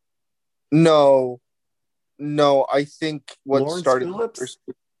 No, I think what Lawrence started Phillips? the curse.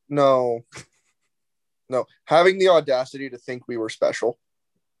 No. Having the audacity to think we were special.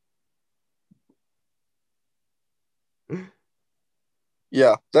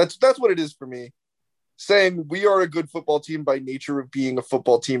 Yeah, that's what it is for me. Saying we are a good football team by nature of being a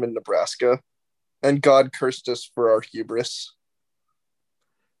football team in Nebraska, and God cursed us for our hubris.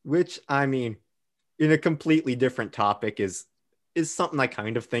 Which, I mean, in a completely different topic is something I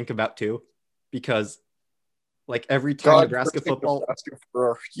kind of think about too, because like every time God Nebraska football Nebraska for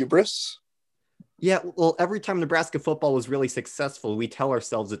our hubris. Yeah, well, every time Nebraska football was really successful, we tell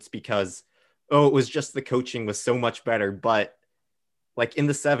ourselves it's because, oh, it was just the coaching was so much better. But like in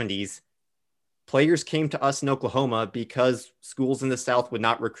the 70s, players came to us in Oklahoma because schools in the South would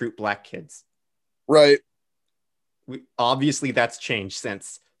not recruit black kids. Right. Obviously, that's changed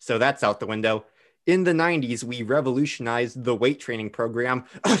since. So that's out the window. In the 90s, we revolutionized the weight training program,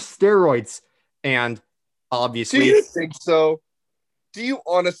 steroids. And obviously. Do you think so? Do you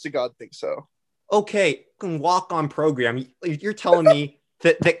honest to God think so? Okay, can walk on program. You're telling me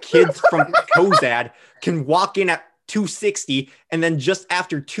that kids from Cozad can walk in at 260 and then just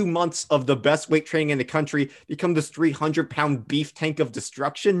after 2 months of the best weight training in the country become this 300-pound beef tank of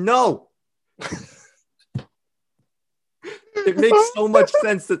destruction? No. It makes so much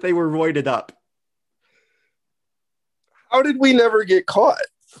sense that they were roided up. How did we never get caught?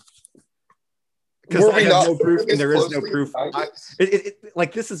 Because I have no proof, and there is no proof.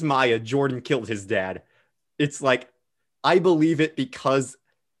 Like, this is Maya. Jordan killed his dad. It's like, I believe it because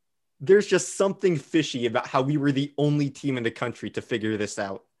there's just something fishy about how we were the only team in the country to figure this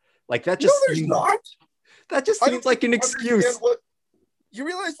out. Like, that just there's not. That just seems like an excuse. You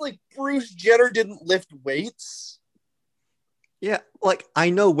realize, like, Bruce Jenner didn't lift weights? Yeah, like, I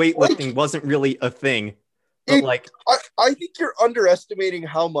know weightlifting wasn't really a thing. But I think you're underestimating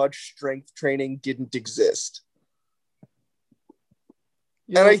how much strength training didn't exist.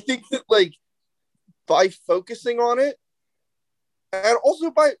 And I think that, like, by focusing on it, and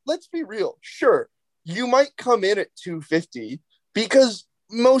also let's be real, sure, you might come in at 250 because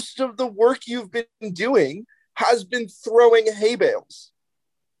most of the work you've been doing has been throwing hay bales.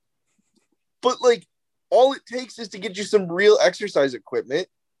 But, like, all it takes is to get you some real exercise equipment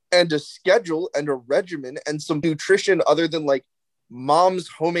and a schedule and a regimen and some nutrition other than, like, mom's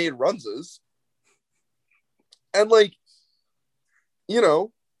homemade runses. And, like,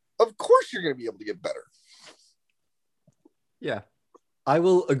 of course you're going to be able to get better. Yeah. I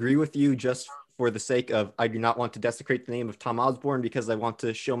will agree with you just for the sake of, I do not want to desecrate the name of Tom Osborne because I want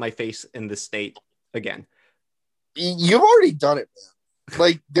to show my face in this state again. You've already done it, man.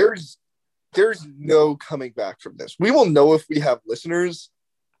 Like, there's no coming back from this. We will know if we have listeners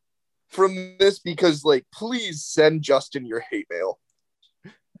from this because, like, please send Justin your hate mail.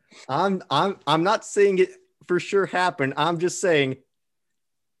 I'm not saying it for sure happened. I'm just saying,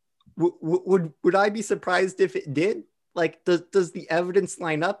 would I be surprised if it did? Like, does the evidence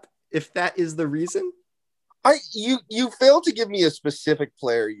line up if that is the reason? You failed to give me a specific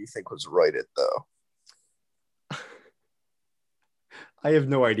player you think was righted, though. I have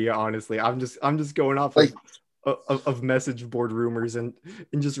no idea, honestly. I'm just going off like of message board rumors and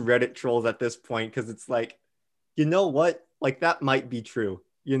just Reddit trolls at this point, because it's like, you know what? Like, that might be true.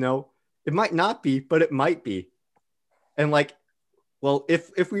 It might not be, but it might be. And like, well,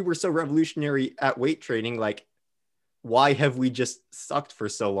 if we were so revolutionary at weight training, like, why have we just sucked for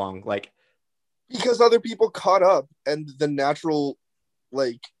so long? Like, because other people caught up, and the natural,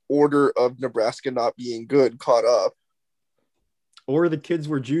 like, order of Nebraska not being good caught up. Or the kids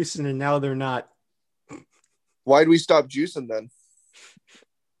were juicing and now they're not. Why'd we stop juicing then?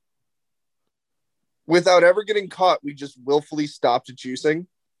 Without ever getting caught, we just willfully stopped juicing.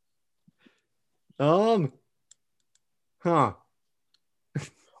 Huh.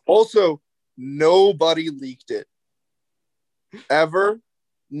 Also, nobody leaked it. Ever.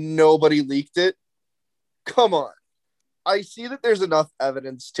 Nobody leaked it. Come on. I see that there's enough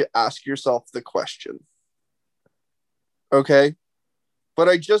evidence to ask yourself the question. Okay? But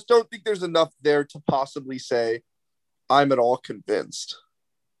I just don't think there's enough there to possibly say I'm at all convinced.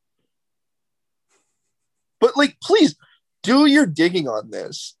 But, like, please do your digging on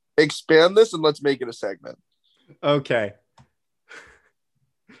this. Expand this and let's make it a segment. Okay.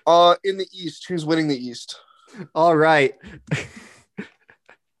 In the East, who's winning the East? All right.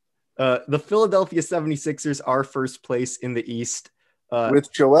 The Philadelphia 76ers are first place in the East.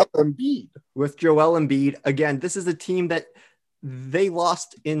 With Joel Embiid. With Joel Embiid. Again, this is a team that they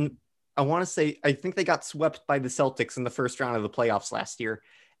lost in, I think they got swept by the Celtics in the first round of the playoffs last year.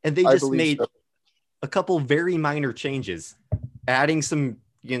 And they just made a couple very minor changes, adding some,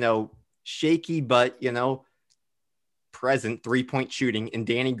 shaky but, present 3-point shooting in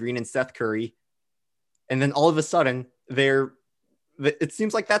Danny Green and Seth Curry. And then all of a sudden, it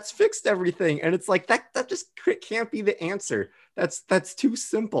seems like that's fixed everything. And it's like, that just can't be the answer. That's too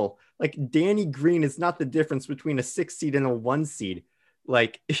simple. Like, Danny Green is not the difference between a 6 seed and a 1 seed.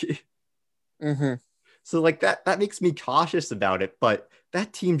 Like, So like that makes me cautious about it, but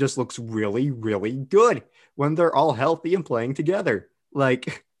that team just looks really, really good when they're all healthy and playing together.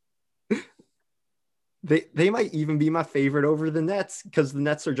 Like, they might even be my favorite over the Nets because the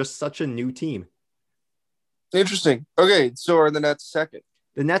Nets are just such a new team. Interesting. Okay, so are the Nets second?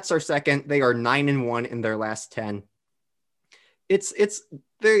 The Nets are second. They are 9-1 in their last 10.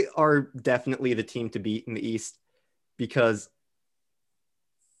 They are definitely the team to beat in the East because,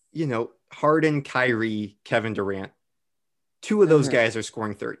 Harden, Kyrie, Kevin Durant, 2 of those guys are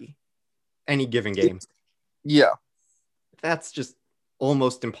scoring 30 any given game. Yeah. That's just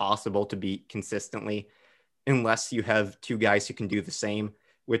almost impossible to beat consistently unless you have 2 guys who can do the same,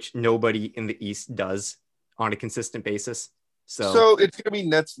 which nobody in the East does on a consistent basis. So it's going to be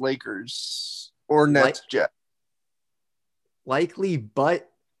Nets Lakers or Nets Jets. Likely,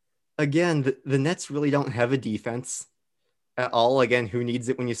 but again, the Nets really don't have a defense at all. Again, who needs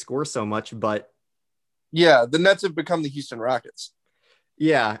it when you score so much? But yeah, the Nets have become the Houston Rockets.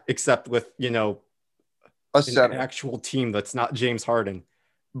 Yeah, except with, an actual team that's not James Harden.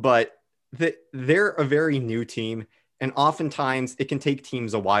 But they're a very new team, and oftentimes it can take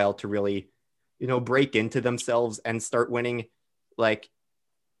teams a while to really, break into themselves and start winning. Like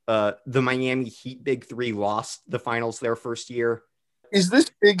the Miami Heat Big Three lost the finals their first year. Is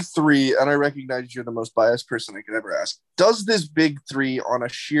this Big Three, and I recognize you're the most biased person I could ever ask, does this Big Three on a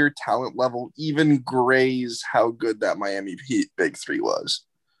sheer talent level even graze how good that Miami Heat Big Three was?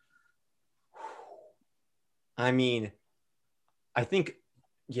 I mean, I think,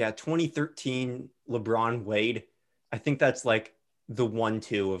 2013 LeBron Wade, I think that's like the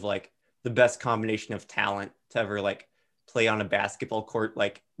 1-2 of like the best combination of talent to ever like play on a basketball court,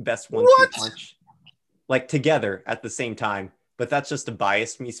 like best 1-2 punch, like together at the same time. But that's just a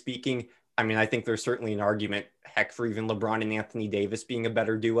bias me speaking. I mean, I think there's certainly an argument, heck, for even LeBron and Anthony Davis being a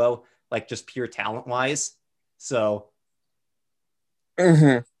better duo, like just pure talent wise. So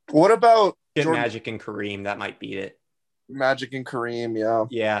what about Magic and Kareem? That might beat it. Magic and Kareem, yeah.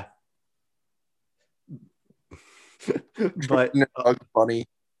 Yeah. But funny.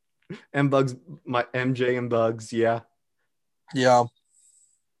 And Bugs, my MJ and Bugs, yeah. Yeah.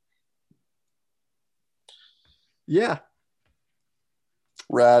 Yeah.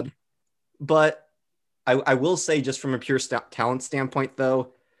 Rad. But I will say, just from a pure talent standpoint,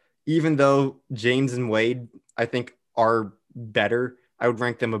 though, even though James and Wade, I think, are better, I would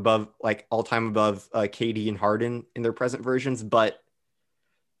rank them above, like, all-time above KD and Harden in their present versions. But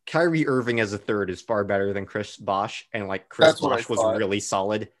Kyrie Irving as a third is far better than Chris Bosh. And, like, Chris Bosh was really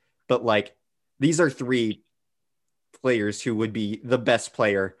solid. But, like, these are 3 players who would be the best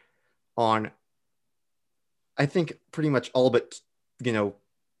player on, I think, pretty much all but,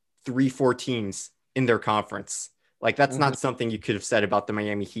 3-4 teams in their conference. Like, that's not something you could have said about the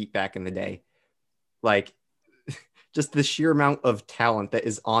Miami Heat back in the day. Like, just the sheer amount of talent that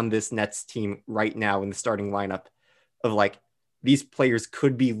is on this Nets team right now in the starting lineup of, like, these players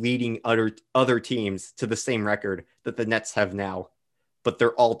could be leading other teams to the same record that the Nets have now, but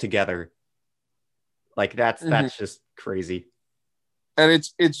they're all together. Like, that's just crazy. And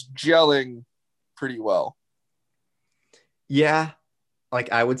it's gelling pretty well. Yeah. Like,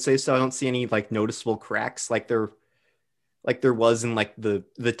 I would say so. I don't see any, like, noticeable cracks like there was in, like,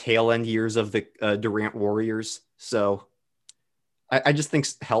 the tail end years of the Durant Warriors. So I just think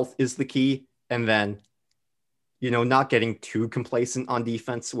health is the key. And then, not getting too complacent on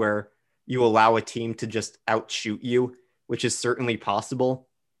defense where you allow a team to just outshoot you, which is certainly possible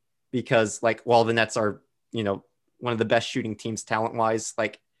because, like, while the Nets are, one of the best shooting teams talent-wise,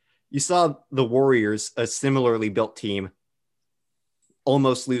 like, you saw the Warriors, a similarly built team,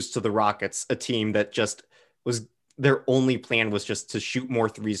 almost lose to the Rockets, a team that just was, their only plan was just to shoot more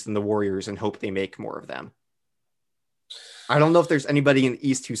threes than the Warriors and hope they make more of them. I don't know if there's anybody in the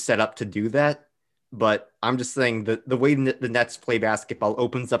East who's set up to do that, but I'm just saying that the way the Nets play basketball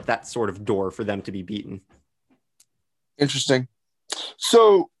opens up that sort of door for them to be beaten. Interesting.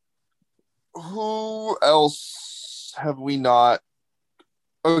 So Who else have we not?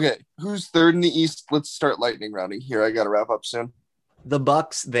 Okay, who's third in the East? Let's start lightning rounding here. I got to wrap up soon. The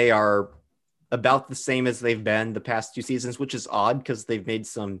Bucks, they are about the same as they've been the past 2 seasons, which is odd because they've made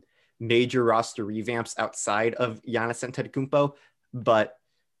some major roster revamps outside of Giannis Antetokounmpo. But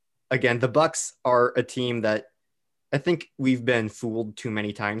again, the Bucks are a team that I think we've been fooled too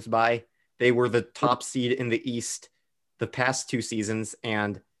many times by. They were the top seed in the East the past 2 seasons,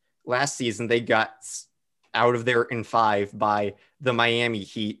 and last season they got out of there in 5 by the Miami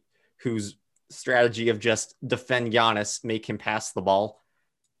Heat, whose strategy of just defend Giannis, make him pass the ball,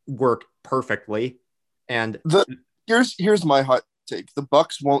 worked perfectly. And here's my hot take: the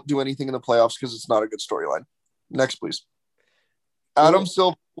Bucks won't do anything in the playoffs because it's not a good storyline. Next, please. Adam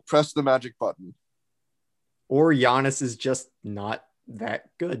Silver will press the magic button. Or Giannis is just not that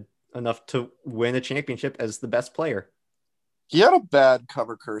good enough to win a championship as the best player. He had a bad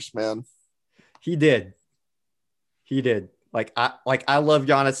cover curse, man. He did. Like I love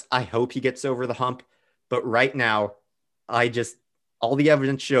Giannis. I hope he gets over the hump. But right now, all the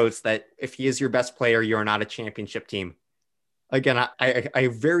evidence shows that if he is your best player, you're not a championship team. Again, I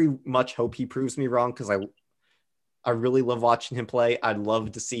very much hope he proves me wrong because I really love watching him play. I'd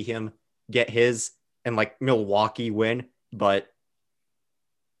love to see him get his and like Milwaukee win, but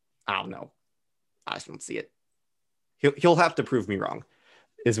I don't know. I just don't see it. He'll have to prove me wrong,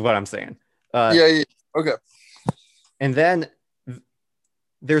 is what I'm saying. Yeah. Okay. And then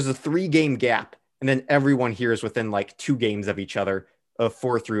there's a 3-game gap, and then everyone here is within like 2 games of each other of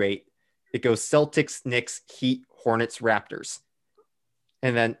 4 through 8. It goes Celtics, Knicks, Heat, Hornets, Raptors.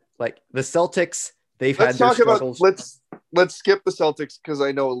 And then like the Celtics, let's had their struggles. Let's skip the Celtics because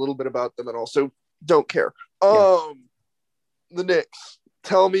I know a little bit about them and also don't care. The Knicks.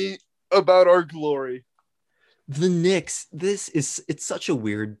 Tell me about our glory. The Knicks, it's such a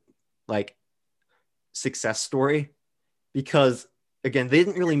weird like success story because again, they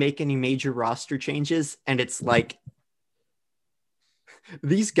didn't really make any major roster changes, and it's like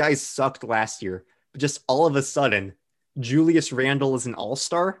these guys sucked last year, but just all of a sudden, Julius Randle is an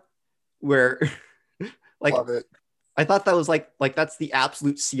all-star where like Love it. I thought that was like that's the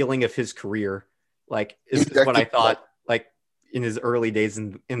absolute ceiling of his career. Like is what I thought like in his early days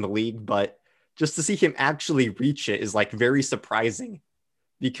in the league, but just to see him actually reach it is like very surprising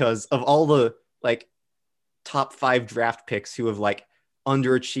because of all the like top 5 draft picks who have like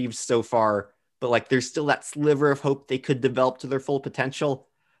underachieved so far, but like there's still that sliver of hope they could develop to their full potential.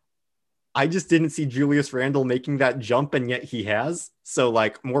 I just didn't see Julius Randle making that jump, and yet he has. So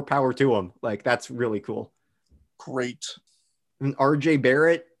like more power to him. Like that's really cool. Great. And RJ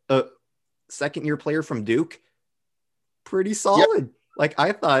Barrett, a second-year player from Duke, pretty solid. Yep. Like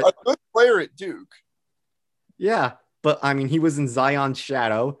I thought, a good player at Duke. Yeah, but I mean, he was in Zion's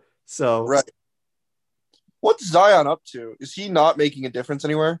shadow, so right. What's Zion up to? Is he not making a difference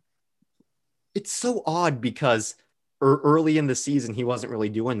anywhere? It's so odd because early in the season he wasn't really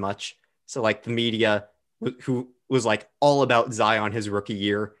doing much. So like the media, who was like all about Zion his rookie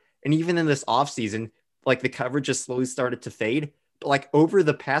year, and even in this offseason, like the coverage just slowly started to fade. But like over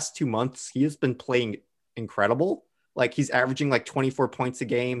the past 2 months, he has been playing incredible. Like he's averaging like 24 points a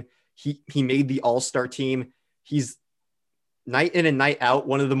game. He made the All-Star team. He's night in and night out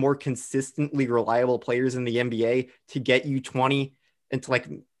one of the more consistently reliable players in the NBA to get you 20 and to like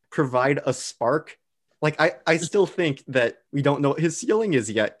provide a spark. Like I still think that we don't know what his ceiling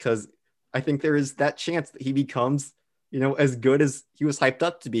is yet, because I think there is that chance that he becomes, as good as he was hyped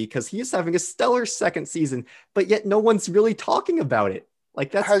up to be, because he is having a stellar second season, but yet no one's really talking about it.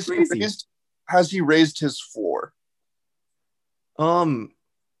 Like that's crazy. Has he raised his floor?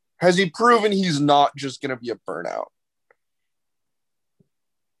 Has he proven he's not just going to be a burnout?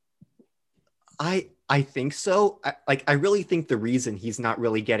 I think so. I really think the reason he's not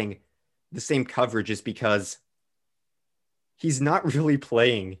really getting the same coverage is because he's not really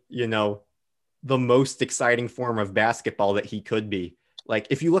playing, the most exciting form of basketball that he could be. Like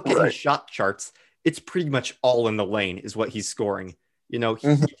if you look at his shot charts, it's pretty much all in the lane is what he's scoring.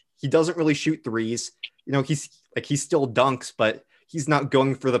 He doesn't really shoot threes. He still dunks, but he's not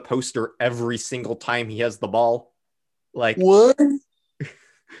going for the poster every single time he has the ball. Like what?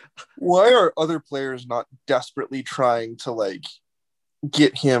 Why are other players not desperately trying to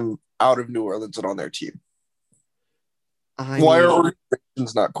get him out of New Orleans and on their team? Why are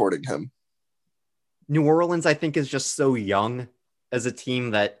organizations not courting him? New Orleans, I think, is just so young as a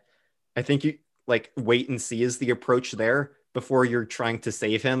team that I think you wait and see is the approach there before you're trying to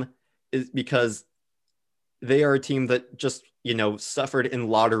save him, is because they are a team that just, suffered in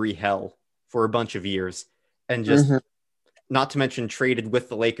lottery hell for a bunch of years and just not to mention traded with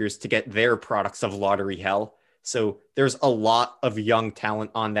the Lakers to get their products of lottery hell. So there's a lot of young talent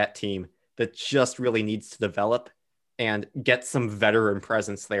on that team that just really needs to develop and get some veteran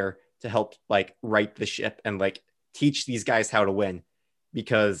presence there to help like right the ship and like teach these guys how to win,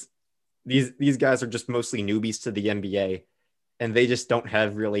 because these guys are just mostly newbies to the NBA, and they just don't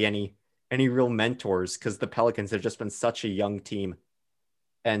have really any real mentors because the Pelicans have just been such a young team,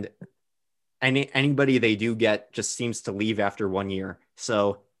 and anybody they do get just seems to leave after 1 year.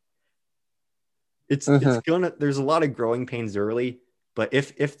 So it's gonna, there's a lot of growing pains early, but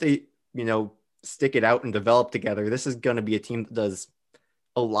if they, stick it out and develop together, this is gonna be a team that does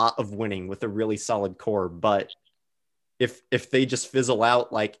a lot of winning with a really solid core. But if they just fizzle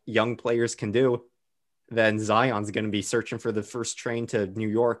out like young players can do, then Zion's going to be searching for the first train to New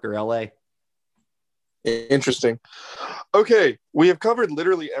York or LA. Interesting. Okay, we have covered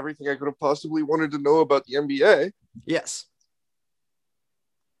literally everything I could have possibly wanted to know about the NBA. Yes.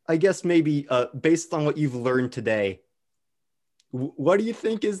 I guess maybe based on what you've learned today, what do you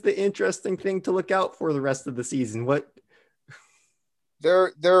think is the interesting thing to look out for the rest of the season?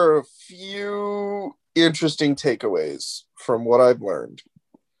 There are a few interesting takeaways from what I've learned.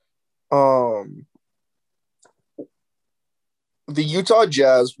 The Utah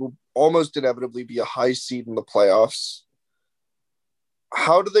Jazz will almost inevitably be a high seed in the playoffs.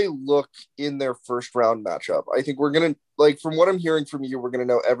 How do they look in their first round matchup? I think we're going to, like, from what I'm hearing from you, we're going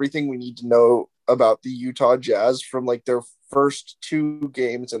to know everything we need to know about the Utah Jazz from like their first 2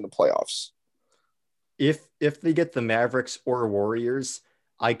 games in the playoffs. If they get the Mavericks or Warriors,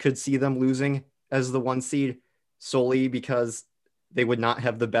 I could see them losing as the 1 seed solely because they would not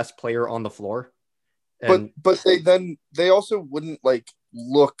have the best player on the floor. And, but they also wouldn't like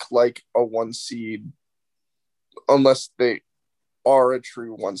look like a 1 seed unless they are a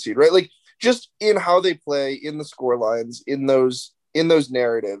true 1 seed, right? Like just in how they play, in the score lines, in those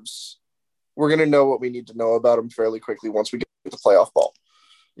narratives, we're going to know what we need to know about them fairly quickly once we get the playoff ball.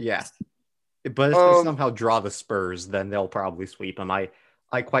 Yeah. But if they somehow draw the Spurs, then they'll probably sweep them. I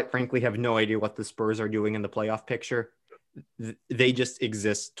quite frankly have no idea what the Spurs are doing in the playoff picture. They just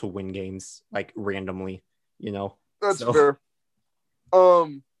exist to win games like randomly, That's fair.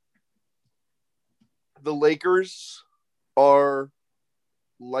 The Lakers are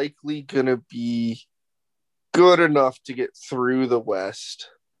likely gonna be good enough to get through the West.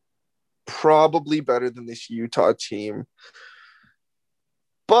 Probably better than this Utah team.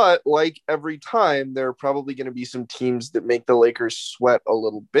 But like every time, there are probably going to be some teams that make the Lakers sweat a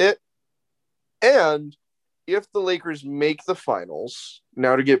little bit. And if the Lakers make the finals,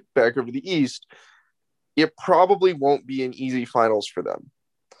 now to get back over the East, it probably won't be an easy finals for them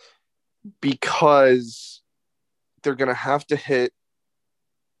because they're going to have to hit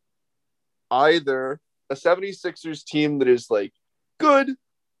either a 76ers team that is like good,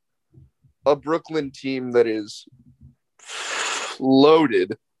 a Brooklyn team that is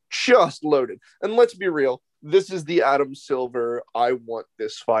loaded, just loaded. And let's be real, this is the Adam Silver, I want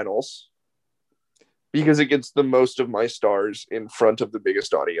this finals because it gets the most of my stars in front of the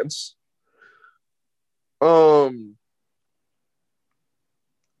biggest audience.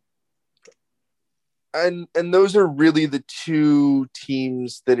 And those are really the 2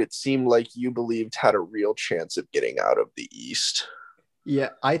 teams that it seemed like you believed had a real chance of getting out of the East. Yeah,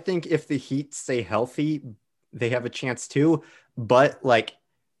 I think if the Heat stay healthy, they have a chance too. But like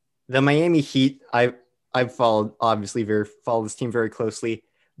the Miami Heat, I've followed this team very closely.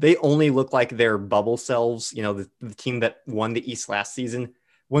 They only look like their bubble selves, the team that won the East last season,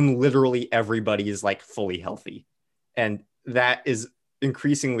 when literally everybody is like fully healthy. And that is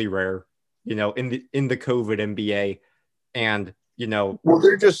increasingly rare, in the COVID NBA. And,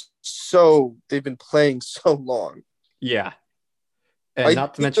 well, they've been playing so long. Yeah. And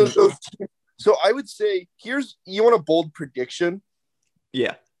not to mention, so I would say you want a bold prediction?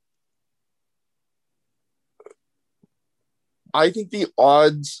 Yeah. I think the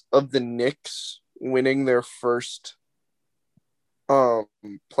odds of the Knicks winning their first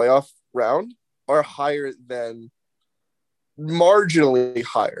playoff round are marginally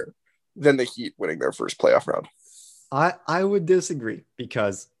higher than the Heat winning their first playoff round. I would disagree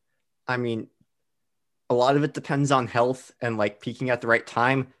because, I mean, a lot of it depends on health and like peaking at the right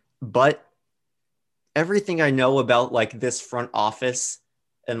time. But everything I know about like this front office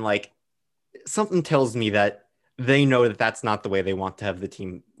and like something tells me that they know that that's not the way they want to have the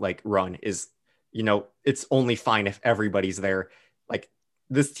team like run is, it's only fine if everybody's there. Like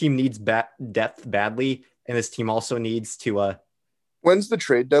this team needs depth badly. And this team also needs to, when's the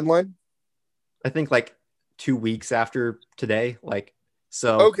trade deadline? I think like 2 weeks after today. Like,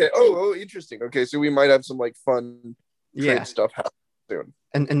 so. Okay. Oh, interesting. Okay. So we might have some like fun Yeah. trade stuff happens soon.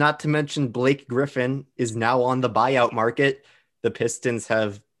 And not to mention Blake Griffin is now on the buyout market. The Pistons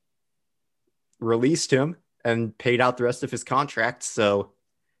have released him and paid out the rest of his contract. So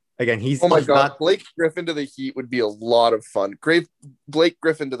again, Oh my he's God, not Blake Griffin to the Heat would be a lot of fun. Blake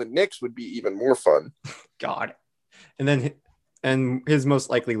Griffin to the Knicks would be even more fun. God. And his most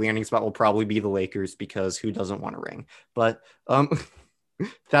likely landing spot will probably be the Lakers because who doesn't want a ring? But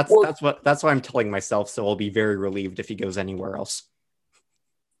that's why I'm telling myself. So I'll be very relieved if he goes anywhere else.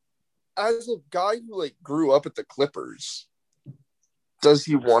 As a guy who like grew up at the Clippers, does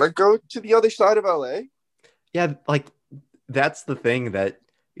he want to go to the other side of LA? Yeah, like that's the thing that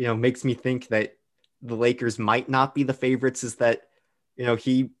makes me think that the Lakers might not be the favorites. Is that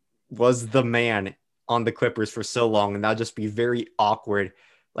he was the man on the Clippers for so long, and that'll just be very awkward.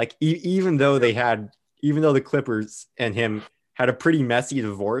 Like even though the Clippers and him had a pretty messy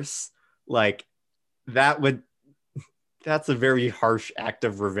divorce, like that's a very harsh act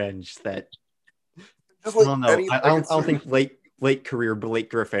of revenge that Just I don't know. any I don't think late career Blake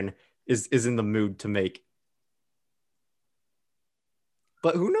Griffin is in the mood to make.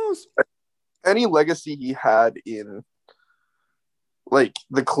 But who knows? any legacy he had in like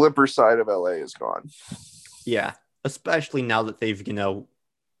the Clipper side of LA is gone. Yeah, especially now that they've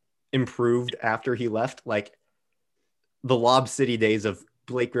improved after he left. Like the Lob City days of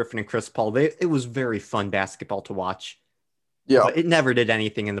Blake Griffin and Chris Paul, it was very fun basketball to watch. Yeah, But it never did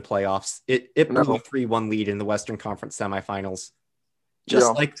anything in the playoffs. It blew No. a 3-1 lead in the Western Conference semifinals,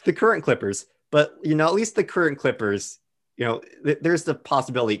 just like the current Clippers. But at least the current Clippers, there's the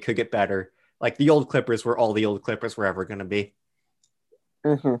possibility it could get better. Like the old Clippers were all the old Clippers were ever going to be.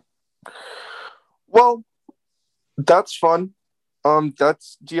 Mm-hmm. Well, that's fun. Do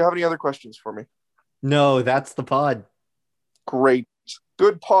you have any other questions for me? No, that's the pod. Great.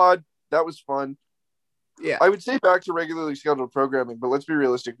 Good pod. That was fun. Yeah. I would say back to regularly scheduled programming, but let's be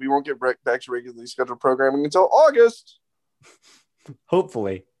realistic. We won't get back to regularly scheduled programming until August.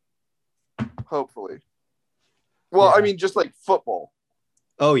 Hopefully. Well, Yeah. I mean, just like football.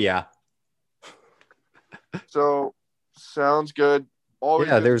 Oh, yeah. So, sounds good. Always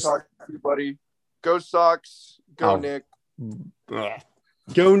good to talk to you, buddy. Go Sox. Go Nick.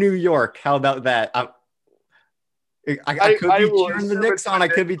 Go New York. How about that? I could be cheering the Knicks on. I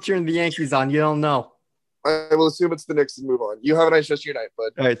could be cheering the Yankees on. You don't know. I will assume it's the Knicks and move on. You have a nice rest of your night,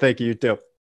 bud. All right. Thank you. You too.